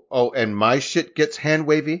 Oh, and my shit gets hand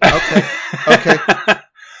wavy?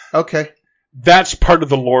 Okay. That's part of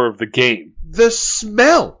the lore of the game. The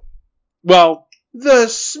smell. Well, the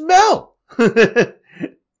smell.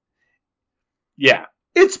 Yeah.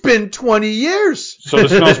 It's been 20 years. So the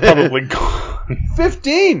smell's probably gone.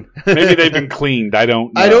 15. Maybe they've been cleaned. I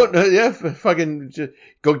don't know. I don't know. Yeah, fucking just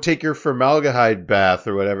go take your formaldehyde bath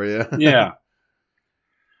or whatever. Yeah. Yeah.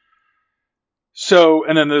 So,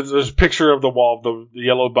 and then there's a picture of the wall of the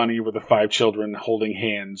yellow bunny with the 5 children holding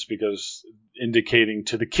hands, because indicating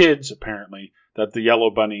to the kids, apparently, that the yellow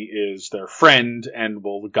bunny is their friend and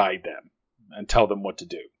will guide them and tell them what to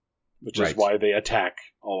do, which is why they attack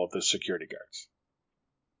all of the security guards.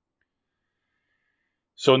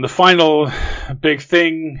 So in the final big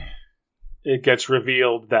thing, it gets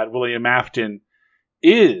revealed that William Afton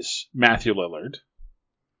is Matthew Lillard.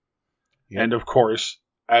 Yep. And of course,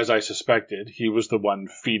 as I suspected, he was the one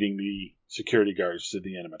feeding the security guards to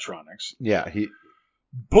the animatronics. Yeah,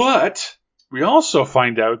 But we also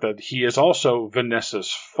find out that he is also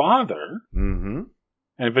Vanessa's father. Mm-hmm.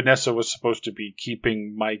 And Vanessa was supposed to be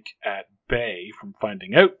keeping Mike at bay from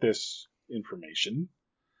finding out this information.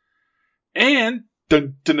 And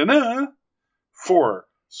for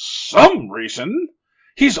some reason,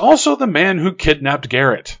 he's also the man who kidnapped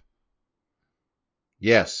Garrett.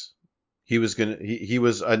 Yes. He was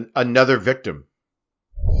another victim.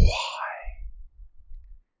 Why?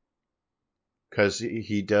 Because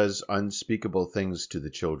he does unspeakable things to the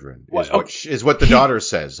children, Well, is what the daughter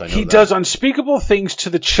says. I know he does unspeakable things to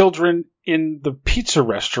the children in the pizza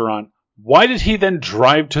restaurant. Why did he then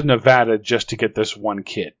drive to Nevada just to get this one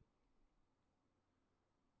kid?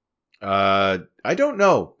 I don't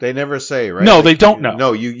know. They never say, right? No, they don't know.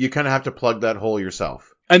 No, you kind of have to plug that hole yourself.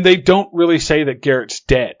 And they don't really say that Garrett's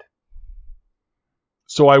dead.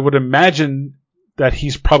 So I would imagine that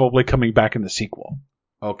he's probably coming back in the sequel.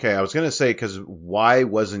 Okay, I was going to say, because why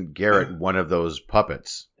wasn't Garrett one of those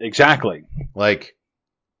puppets? Exactly. Like,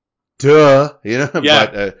 duh, Yeah.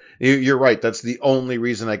 But you're right. That's the only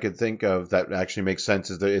reason I could think of that actually makes sense,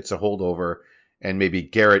 is that it's a holdover, and maybe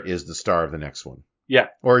Garrett is the star of the next one. Yeah.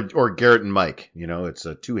 Or Garrett and Mike. It's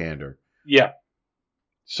a two-hander. Yeah.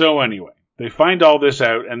 So anyway, they find all this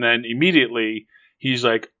out, and then immediately he's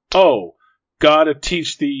like, oh, gotta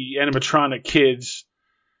teach the animatronic kids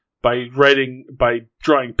by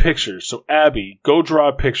drawing pictures. So Abby, go draw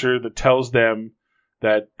a picture that tells them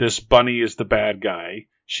that this bunny is the bad guy.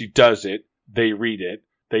 She does it. They read it.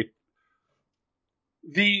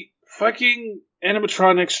 The fucking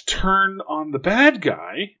animatronics turn on the bad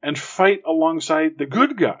guy and fight alongside the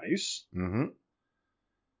good guys. Mm-hmm.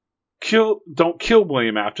 Don't kill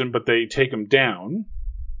William Afton, but they take him down.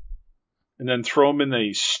 And then throw him in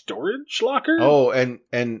a storage locker? Oh, and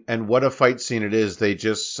what a fight scene it is. They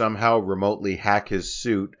just somehow remotely hack his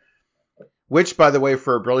suit. Which, by the way,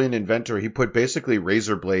 for a brilliant inventor, he put basically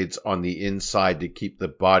razor blades on the inside to keep the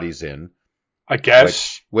bodies in. I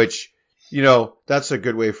guess. Which that's a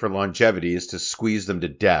good way for longevity, is to squeeze them to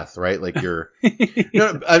death, right? Like you're...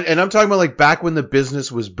 and I'm talking about like back when the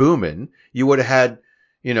business was booming, you would have had,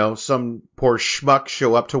 some poor schmuck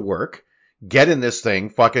show up to work, get in this thing,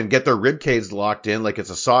 fucking get their ribcage locked in like it's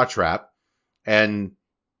a saw trap, and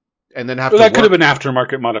then have to that could have been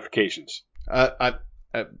aftermarket modifications.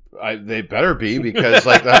 They better be, because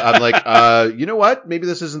like I'm like, you know what? Maybe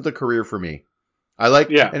this isn't the career for me. I like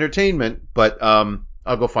entertainment, but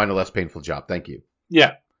I'll go find a less painful job. Thank you.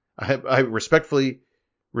 Yeah. I respectfully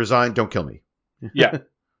resign. Don't kill me. Yeah.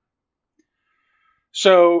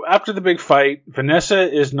 So after the big fight, Vanessa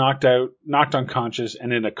is knocked unconscious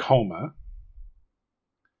and in a coma.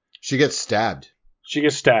 She gets stabbed.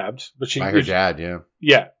 But by her dad, yeah.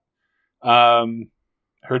 Yeah.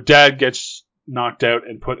 Her dad gets knocked out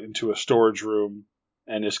and put into a storage room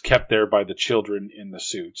and is kept there by the children in the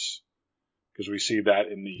suits. Because we see that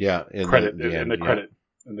in the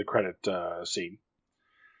credit scene.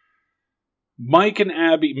 Mike and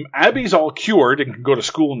Abby. Abby's all cured and can go to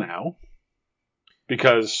school now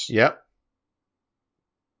because giant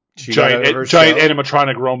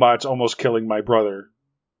animatronic robots almost killing my brother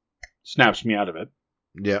snaps me out of it.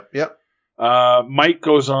 Yep. Mike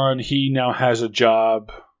goes on. He now has a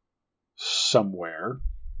job somewhere.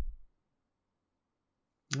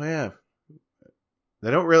 Oh, yeah.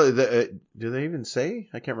 They don't really. Do they even say?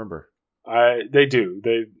 I can't remember. They do.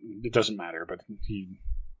 It doesn't matter, but he.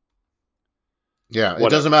 Yeah, it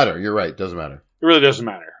doesn't matter. You're right. It doesn't matter. It really doesn't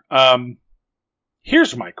matter.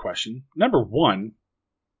 Here's my question. Number one,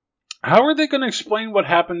 how are they going to explain what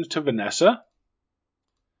happened to Vanessa?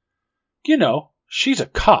 You know, she's a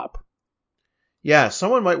cop. Yeah,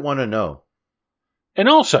 someone might want to know. And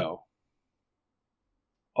also,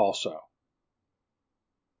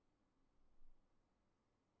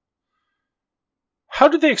 how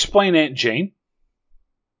did they explain Aunt Jane?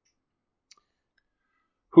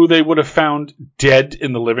 Who they would have found dead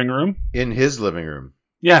in the living room? In his living room.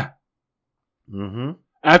 Yeah. Mm-hmm.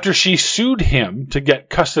 After she sued him to get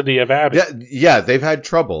custody of Abby. Yeah, they've had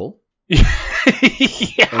trouble. Yeah.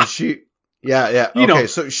 And she... Yeah. Okay,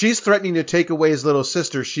 so she's threatening to take away his little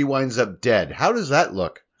sister. She winds up dead. How does that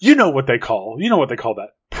look? You know what they call that?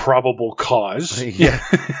 Probable cause. Yeah.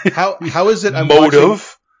 How is it?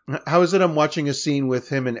 How is it I'm watching a scene with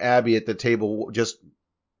him and Abby at the table just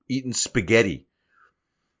eating spaghetti?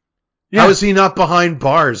 Yeah. How is he not behind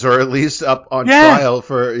bars or at least up on trial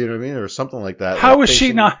for, you know what I mean, or something like that? How is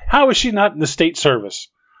she not in the state service?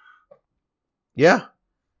 Yeah.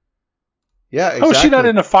 Yeah, exactly. How is she not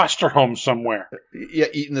in a foster home somewhere? Yeah,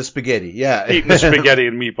 eating the spaghetti. Yeah. Eating the spaghetti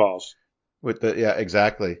and meatballs.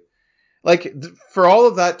 Exactly. Like, for all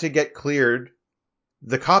of that to get cleared,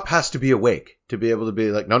 the cop has to be awake to be able to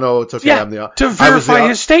be like, no, it's okay. Yeah, to verify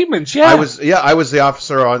his statements. Yeah. I was the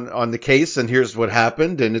officer on the case, and here's what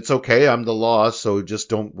happened, and it's okay. I'm the law, so just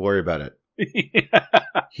don't worry about it. Yeah.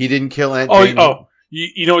 He didn't kill Aunt Jane.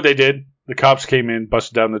 You know what they did? The cops came in,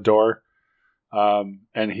 busted down the door,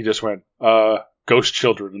 and he just went, ghost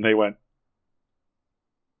children. And they went,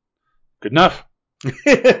 good enough.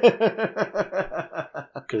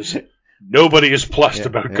 Because nobody is plussed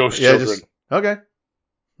about ghost children. Okay.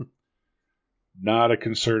 Not a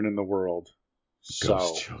concern in the world.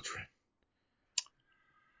 Ghost children.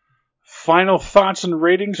 Final thoughts and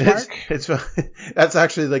ratings, Mark? That's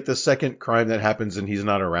actually like the second crime that happens and he's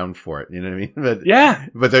not around for it. You know what I mean?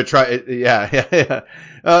 But they're trying. Yeah.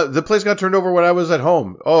 The place got turned over when I was at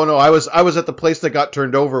home. Oh no, I was at the place that got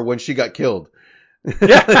turned over when she got killed.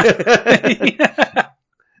 Yeah.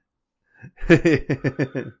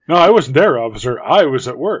 No, I wasn't there, officer. I was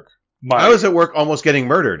at work. I was at work almost getting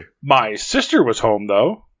murdered. My sister was home,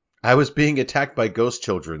 though. I was being attacked by ghost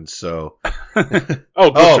children, so... Yeah.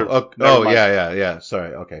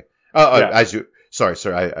 Sorry, okay. Sorry,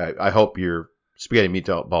 sir. I hope your spaghetti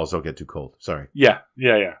meatballs don't get too cold. Sorry. Yeah.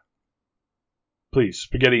 Please,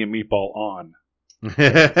 spaghetti and meatball on.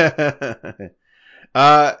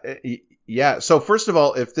 Yeah, so first of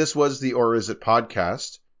all, if this was the Or Is It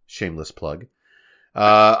podcast, shameless plug,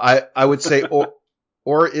 I would say...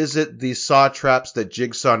 Or is it the saw traps that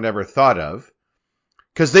Jigsaw never thought of?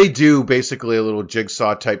 Because they do basically a little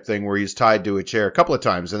Jigsaw type thing where he's tied to a chair a couple of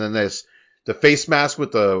times, and then there's the face mask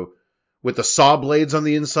with the saw blades on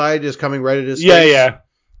the inside is coming right at his face. Yeah.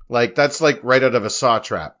 Like that's like right out of a saw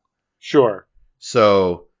trap. Sure.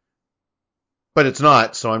 So, but it's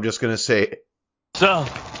not. So I'm just gonna say. So,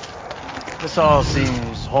 this all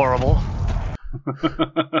seems horrible.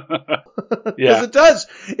 Yeah, it does.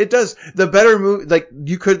 The better movie, like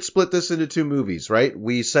you could split this into two movies, right?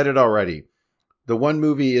 We said it already. The one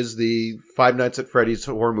movie is the Five Nights at Freddy's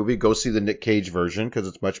horror movie. Go see the Nick Cage version because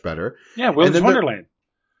it's much better. Yeah, Willy's Wonderland.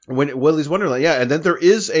 Willy's Wonderland, yeah. And then there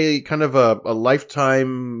is a kind of a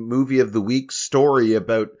Lifetime movie of the week story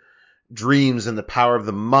about dreams and the power of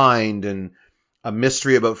the mind and a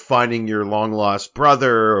mystery about finding your long lost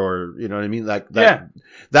brother, or you know what I mean, like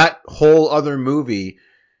that whole other movie,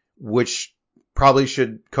 which probably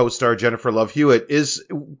should co-star Jennifer Love Hewitt,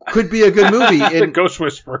 could be a good movie. In Ghost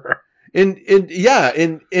Whisperer. In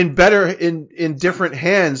different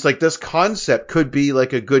hands, like this concept could be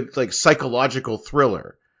like a good like psychological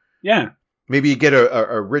thriller. Yeah. Maybe you get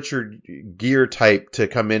a Richard Gere type to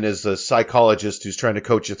come in as a psychologist who's trying to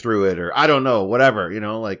coach you through it, or I don't know, whatever, you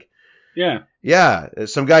know, like. Yeah,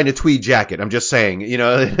 some guy in a tweed jacket. I'm just saying, you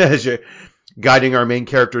know, as you're guiding our main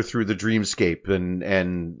character through the dreamscape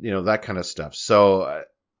and you know that kind of stuff. So,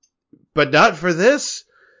 But not for this.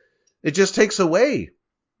 It just takes away.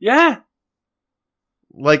 Yeah.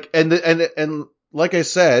 Like, and like I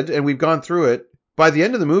said, and we've gone through it, by the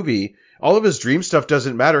end of the movie, all of his dream stuff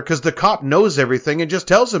doesn't matter because the cop knows everything and just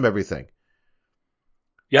tells him everything.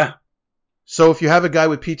 Yeah. So if you have a guy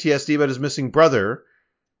with PTSD about his missing brother,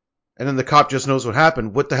 and then the cop just knows what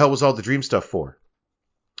happened, what the hell was all the dream stuff for?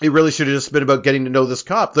 It really should have just been about getting to know this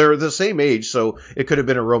cop. They're the same age, so it could have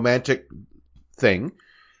been a romantic thing.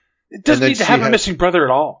 It doesn't need to have a missing brother at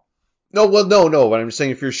all. No, well, no. What I'm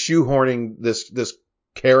saying, if you're shoehorning this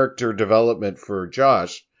character development for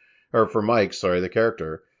Josh, or for Mike, sorry, the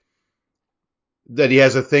character, that he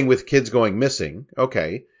has a thing with kids going missing,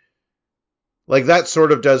 okay. Like, that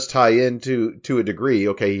sort of does tie in to a degree.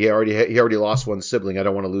 Okay, he already lost one sibling. I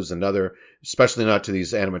don't want to lose another, especially not to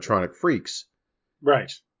these animatronic freaks.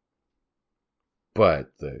 Right.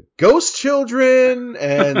 But the ghost children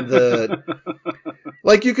and the...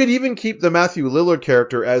 like, you could even keep the Matthew Lillard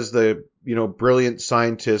character as the, brilliant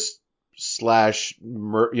scientist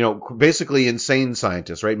 / basically insane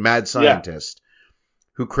scientist, right? Mad scientist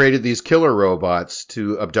who created these killer robots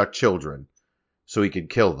to abduct children so he could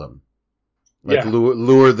kill them. Like,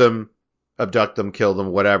 lure them, abduct them, kill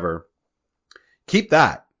them, whatever. Keep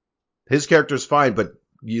that. His character's fine, but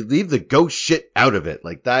you leave the ghost shit out of it.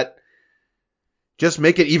 Like, that... Just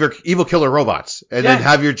make it evil killer robots, and then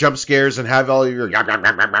have your jump scares and have all your, you know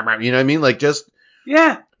what I mean? Like, just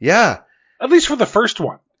yeah. At least for the first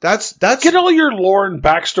one. That's get all your lore and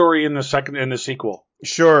backstory in the sequel.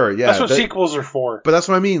 Sure, yeah. That's what sequels are for. But that's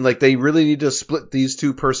what I mean. Like, they really need to split these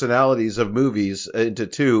two personalities of movies into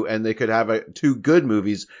two, and they could have two good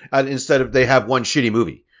movies instead of they have one shitty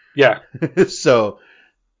movie. Yeah. So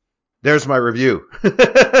there's my review.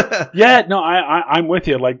 Yeah, no, I'm with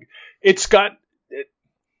you. Like,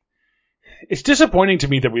 it's disappointing to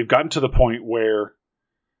me that we've gotten to the point where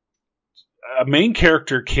a main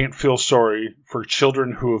character can't feel sorry for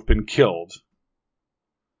children who have been killed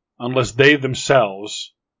unless they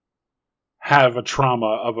themselves have a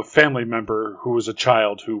trauma of a family member who was a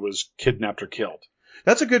child who was kidnapped or killed.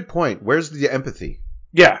 That's a good point. Where's the empathy?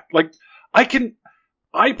 Yeah, like,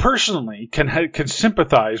 I personally can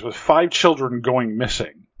sympathize with 5 children going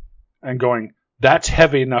missing and going, that's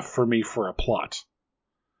heavy enough for me for a plot.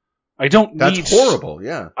 That's horrible,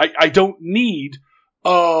 yeah. I don't need,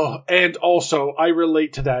 and also I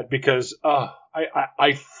relate to that because,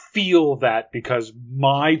 I feel that because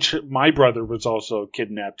my brother was also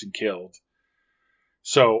kidnapped and killed.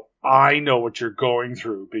 So I know what you're going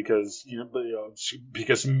through because,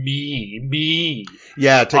 because me.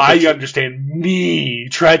 Yeah, I understand me,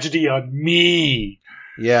 tragedy on me.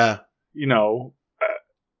 Yeah.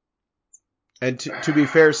 And to be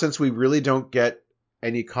fair, since we really don't get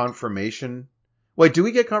any confirmation. Wait, do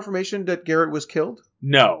we get confirmation that Garrett was killed?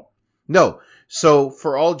 No. So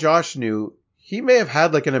for all Josh knew, he may have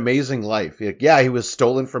had like an amazing life. Like, yeah, he was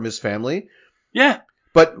stolen from his family. Yeah.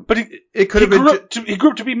 But it could have been. He grew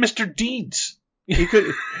up to be Mr. Deeds. He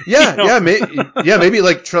could. Yeah, maybe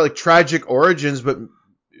like tragic origins, but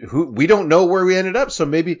we don't know where we ended up. So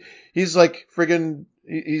maybe he's like friggin'.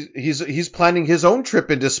 He's planning his own trip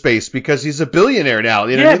into space because he's a billionaire now.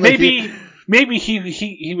 You know what I mean? Like maybe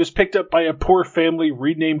he was picked up by a poor family,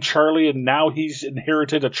 renamed Charlie, and now he's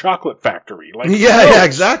inherited a chocolate factory. Like, yeah,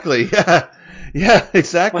 exactly. Yeah,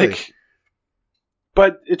 exactly. Like,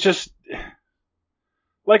 but it just,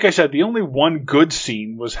 like I said, the only one good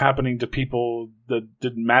scene was happening to people that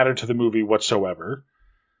didn't matter to the movie whatsoever.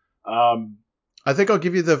 I think I'll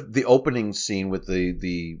give you the opening scene with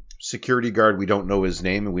the security guard. We don't know his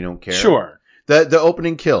name and we don't care. Sure. The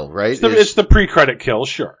opening kill, right? It's the pre-credit kill,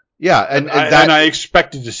 sure. Yeah, and I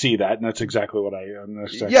expected to see that, and that's exactly what I.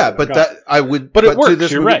 But it works. To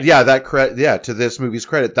this you're movie, right. Yeah, to this movie's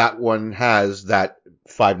credit, that one has that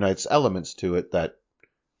Five Nights elements to it.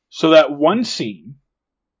 So that one scene,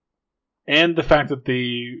 and the fact that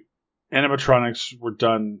the animatronics were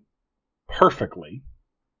done perfectly.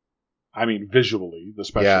 I mean, visually, the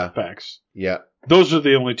special effects. Yeah, those are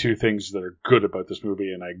the only two things that are good about this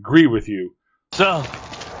movie, and I agree with you. So,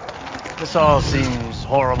 this all seems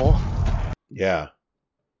horrible. Yeah.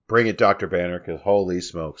 Bring it, Dr. Banner, because holy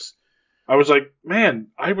smokes. I was like, man,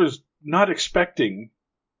 I was not expecting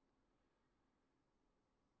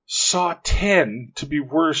Saw 10 to be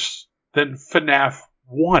worse than FNAF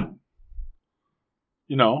 1.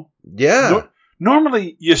 Yeah.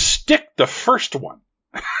 Normally, you stick the first one.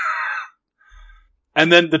 And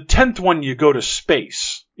then the 10th one, you go to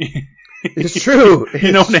space. It's true.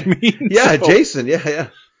 You know what I mean? Yeah, so, Jason. Yeah.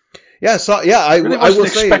 Yeah, I really wasn't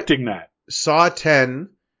expecting that. Saw 10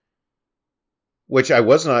 which I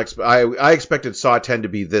was not. I expected Saw 10 to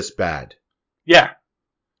be this bad. Yeah.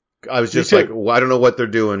 I was just like, well, I don't know what they're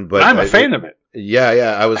doing, but I'm a fan of it. Yeah.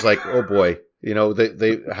 I was like, oh boy,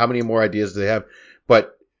 they how many more ideas do they have?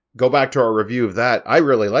 But go back to our review of that. I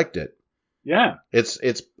really liked it. Yeah. It's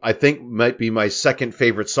I think might be my second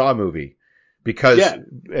favorite Saw movie because,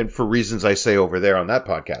 and for reasons I say over there on that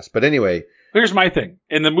podcast. But anyway. Here's my thing.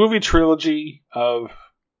 In the movie trilogy of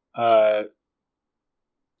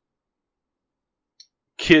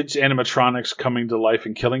kids animatronics coming to life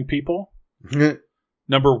and killing people,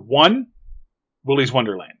 number 1, Willy's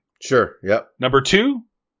Wonderland. Sure, yep. Number 2,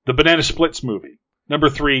 the Banana Splits movie.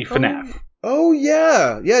 Number 3, FNAF. Oh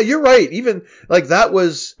yeah. Yeah, you're right. Even like that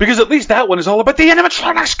was because at least that one is all about the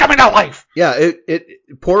animatronics coming to life. Yeah,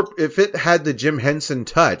 if it had the Jim Henson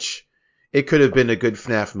touch, it could have been a good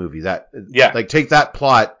FNAF movie. Like take that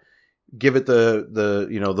plot, give it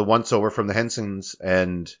the once over from the Hensons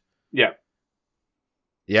and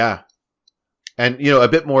yeah. And a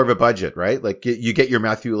bit more of a budget, right? Like you get your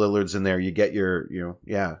Matthew Lillards in there, you get your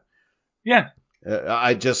yeah.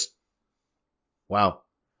 I just wow.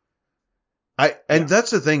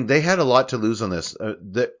 That's the thing. They had a lot to lose on this.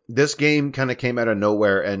 This game kind of came out of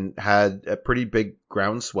nowhere and had a pretty big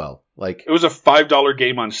groundswell. Like it was a $5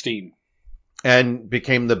 game on Steam, and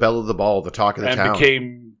became the belle of the ball, the talk of the town. And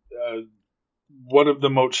became one of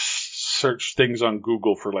the most searched things on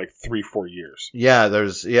Google for like 3-4 years. Yeah,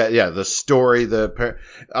 there's the story.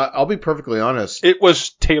 I'll be perfectly honest. It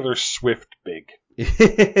was Taylor Swift big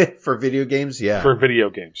for video games. Yeah, for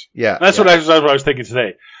video games. Yeah, that's what I was thinking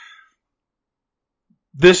today.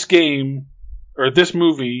 This game, or this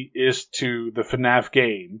movie, is to the FNAF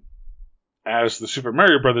game as the Super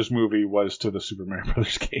Mario Brothers movie was to the Super Mario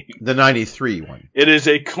Brothers game. The 93 one. It is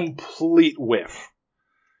a complete whiff.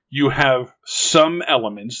 You have some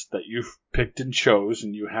elements that you've picked and chose,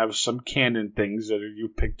 and you have some canon things that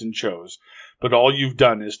you've picked and chose, but all you've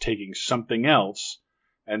done is taking something else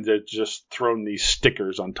and just thrown these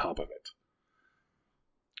stickers on top of it.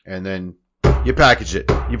 And then you package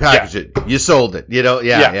it. You sold it.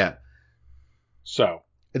 Yeah. So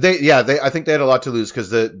I think they had a lot to lose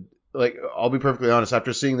because I'll be perfectly honest.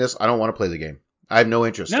 After seeing this, I don't want to play the game. I have no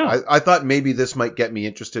interest. No. I thought maybe this might get me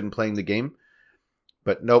interested in playing the game,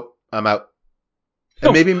 but nope, I'm out.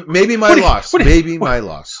 And maybe my loss. My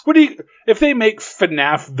loss. What do you? If they make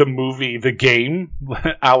FNAF the movie the game,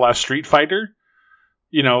 a la Street Fighter,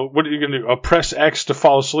 what are you going to do? Press X to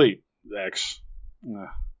fall asleep. X.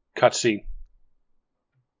 Cutscene.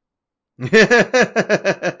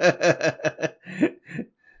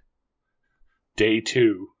 Day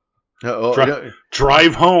 2.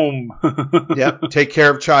 Drive home. Yep. Take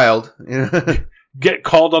care of child. Get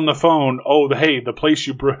called on the phone. Oh, hey, the place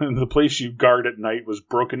you guard at night was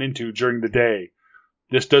broken into during the day.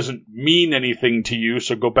 This doesn't mean anything to you,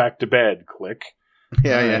 so go back to bed. Click.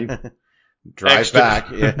 Yeah. Drive back.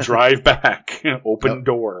 Yeah. Drive back. Open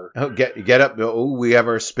door. Oh, get up. Oh, we have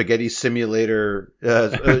our spaghetti simulator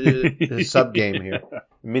sub game here.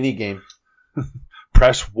 Mini game.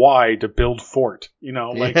 Press Y to build fort. You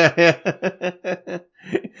got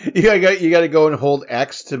to go and hold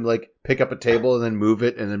X to pick up a table and then move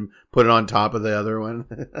it and then put it on top of the other one.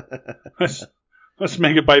 Let's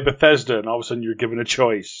make it by Bethesda, and all of a sudden you're given a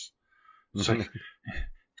choice. It's like,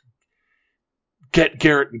 get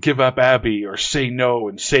Garrett and give up Abby, or say no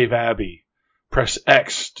and save Abby. Press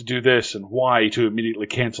X to do this and Y to immediately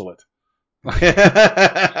cancel it.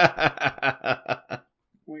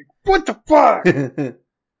 What the fuck?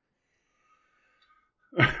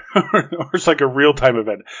 Or it's like a real-time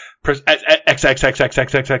event. Press X.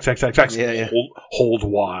 Yeah. Hold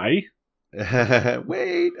Y.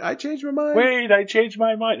 Wait, I changed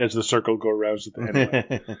my mind. As the circle goes around.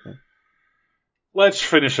 Anyway. Let's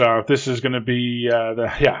finish off. This is going to be,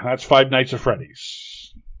 that's Five Nights at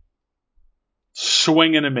Freddy's.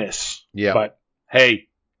 Swing and a miss. Yeah. But, hey,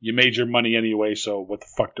 you made your money anyway, so what the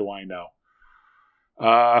fuck do I know?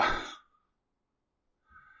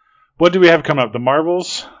 What do we have coming up? The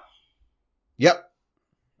Marvels? Yep.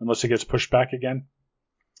 Unless it gets pushed back again?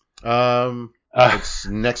 It's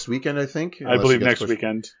next weekend, I think. I believe next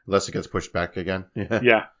weekend. Unless it gets pushed back again.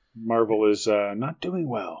 Yeah. Marvel is not doing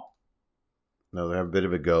well. No, they have a bit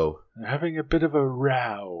of a go. They're having a bit of a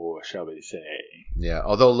row, shall we say. Yeah,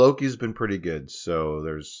 although Loki's been pretty good, so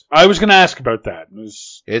there's... I was going to ask about that.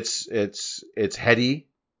 It's heady,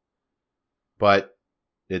 but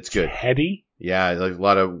it's good. Heady? Yeah, like a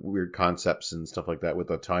lot of weird concepts and stuff like that with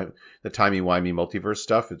the timey-wimey multiverse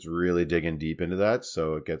stuff. It's really digging deep into that,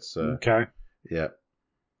 so it gets... okay. Yeah.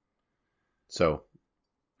 So,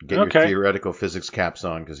 get your theoretical physics caps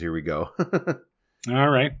on, because here we go. All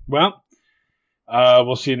right. Well...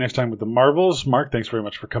 We'll see you next time with the Marvels. Mark, thanks very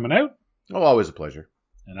much for coming out. Oh, always a pleasure.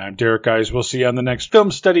 And I'm Derek, guys. We'll see you on the next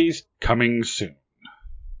Film Studies coming soon.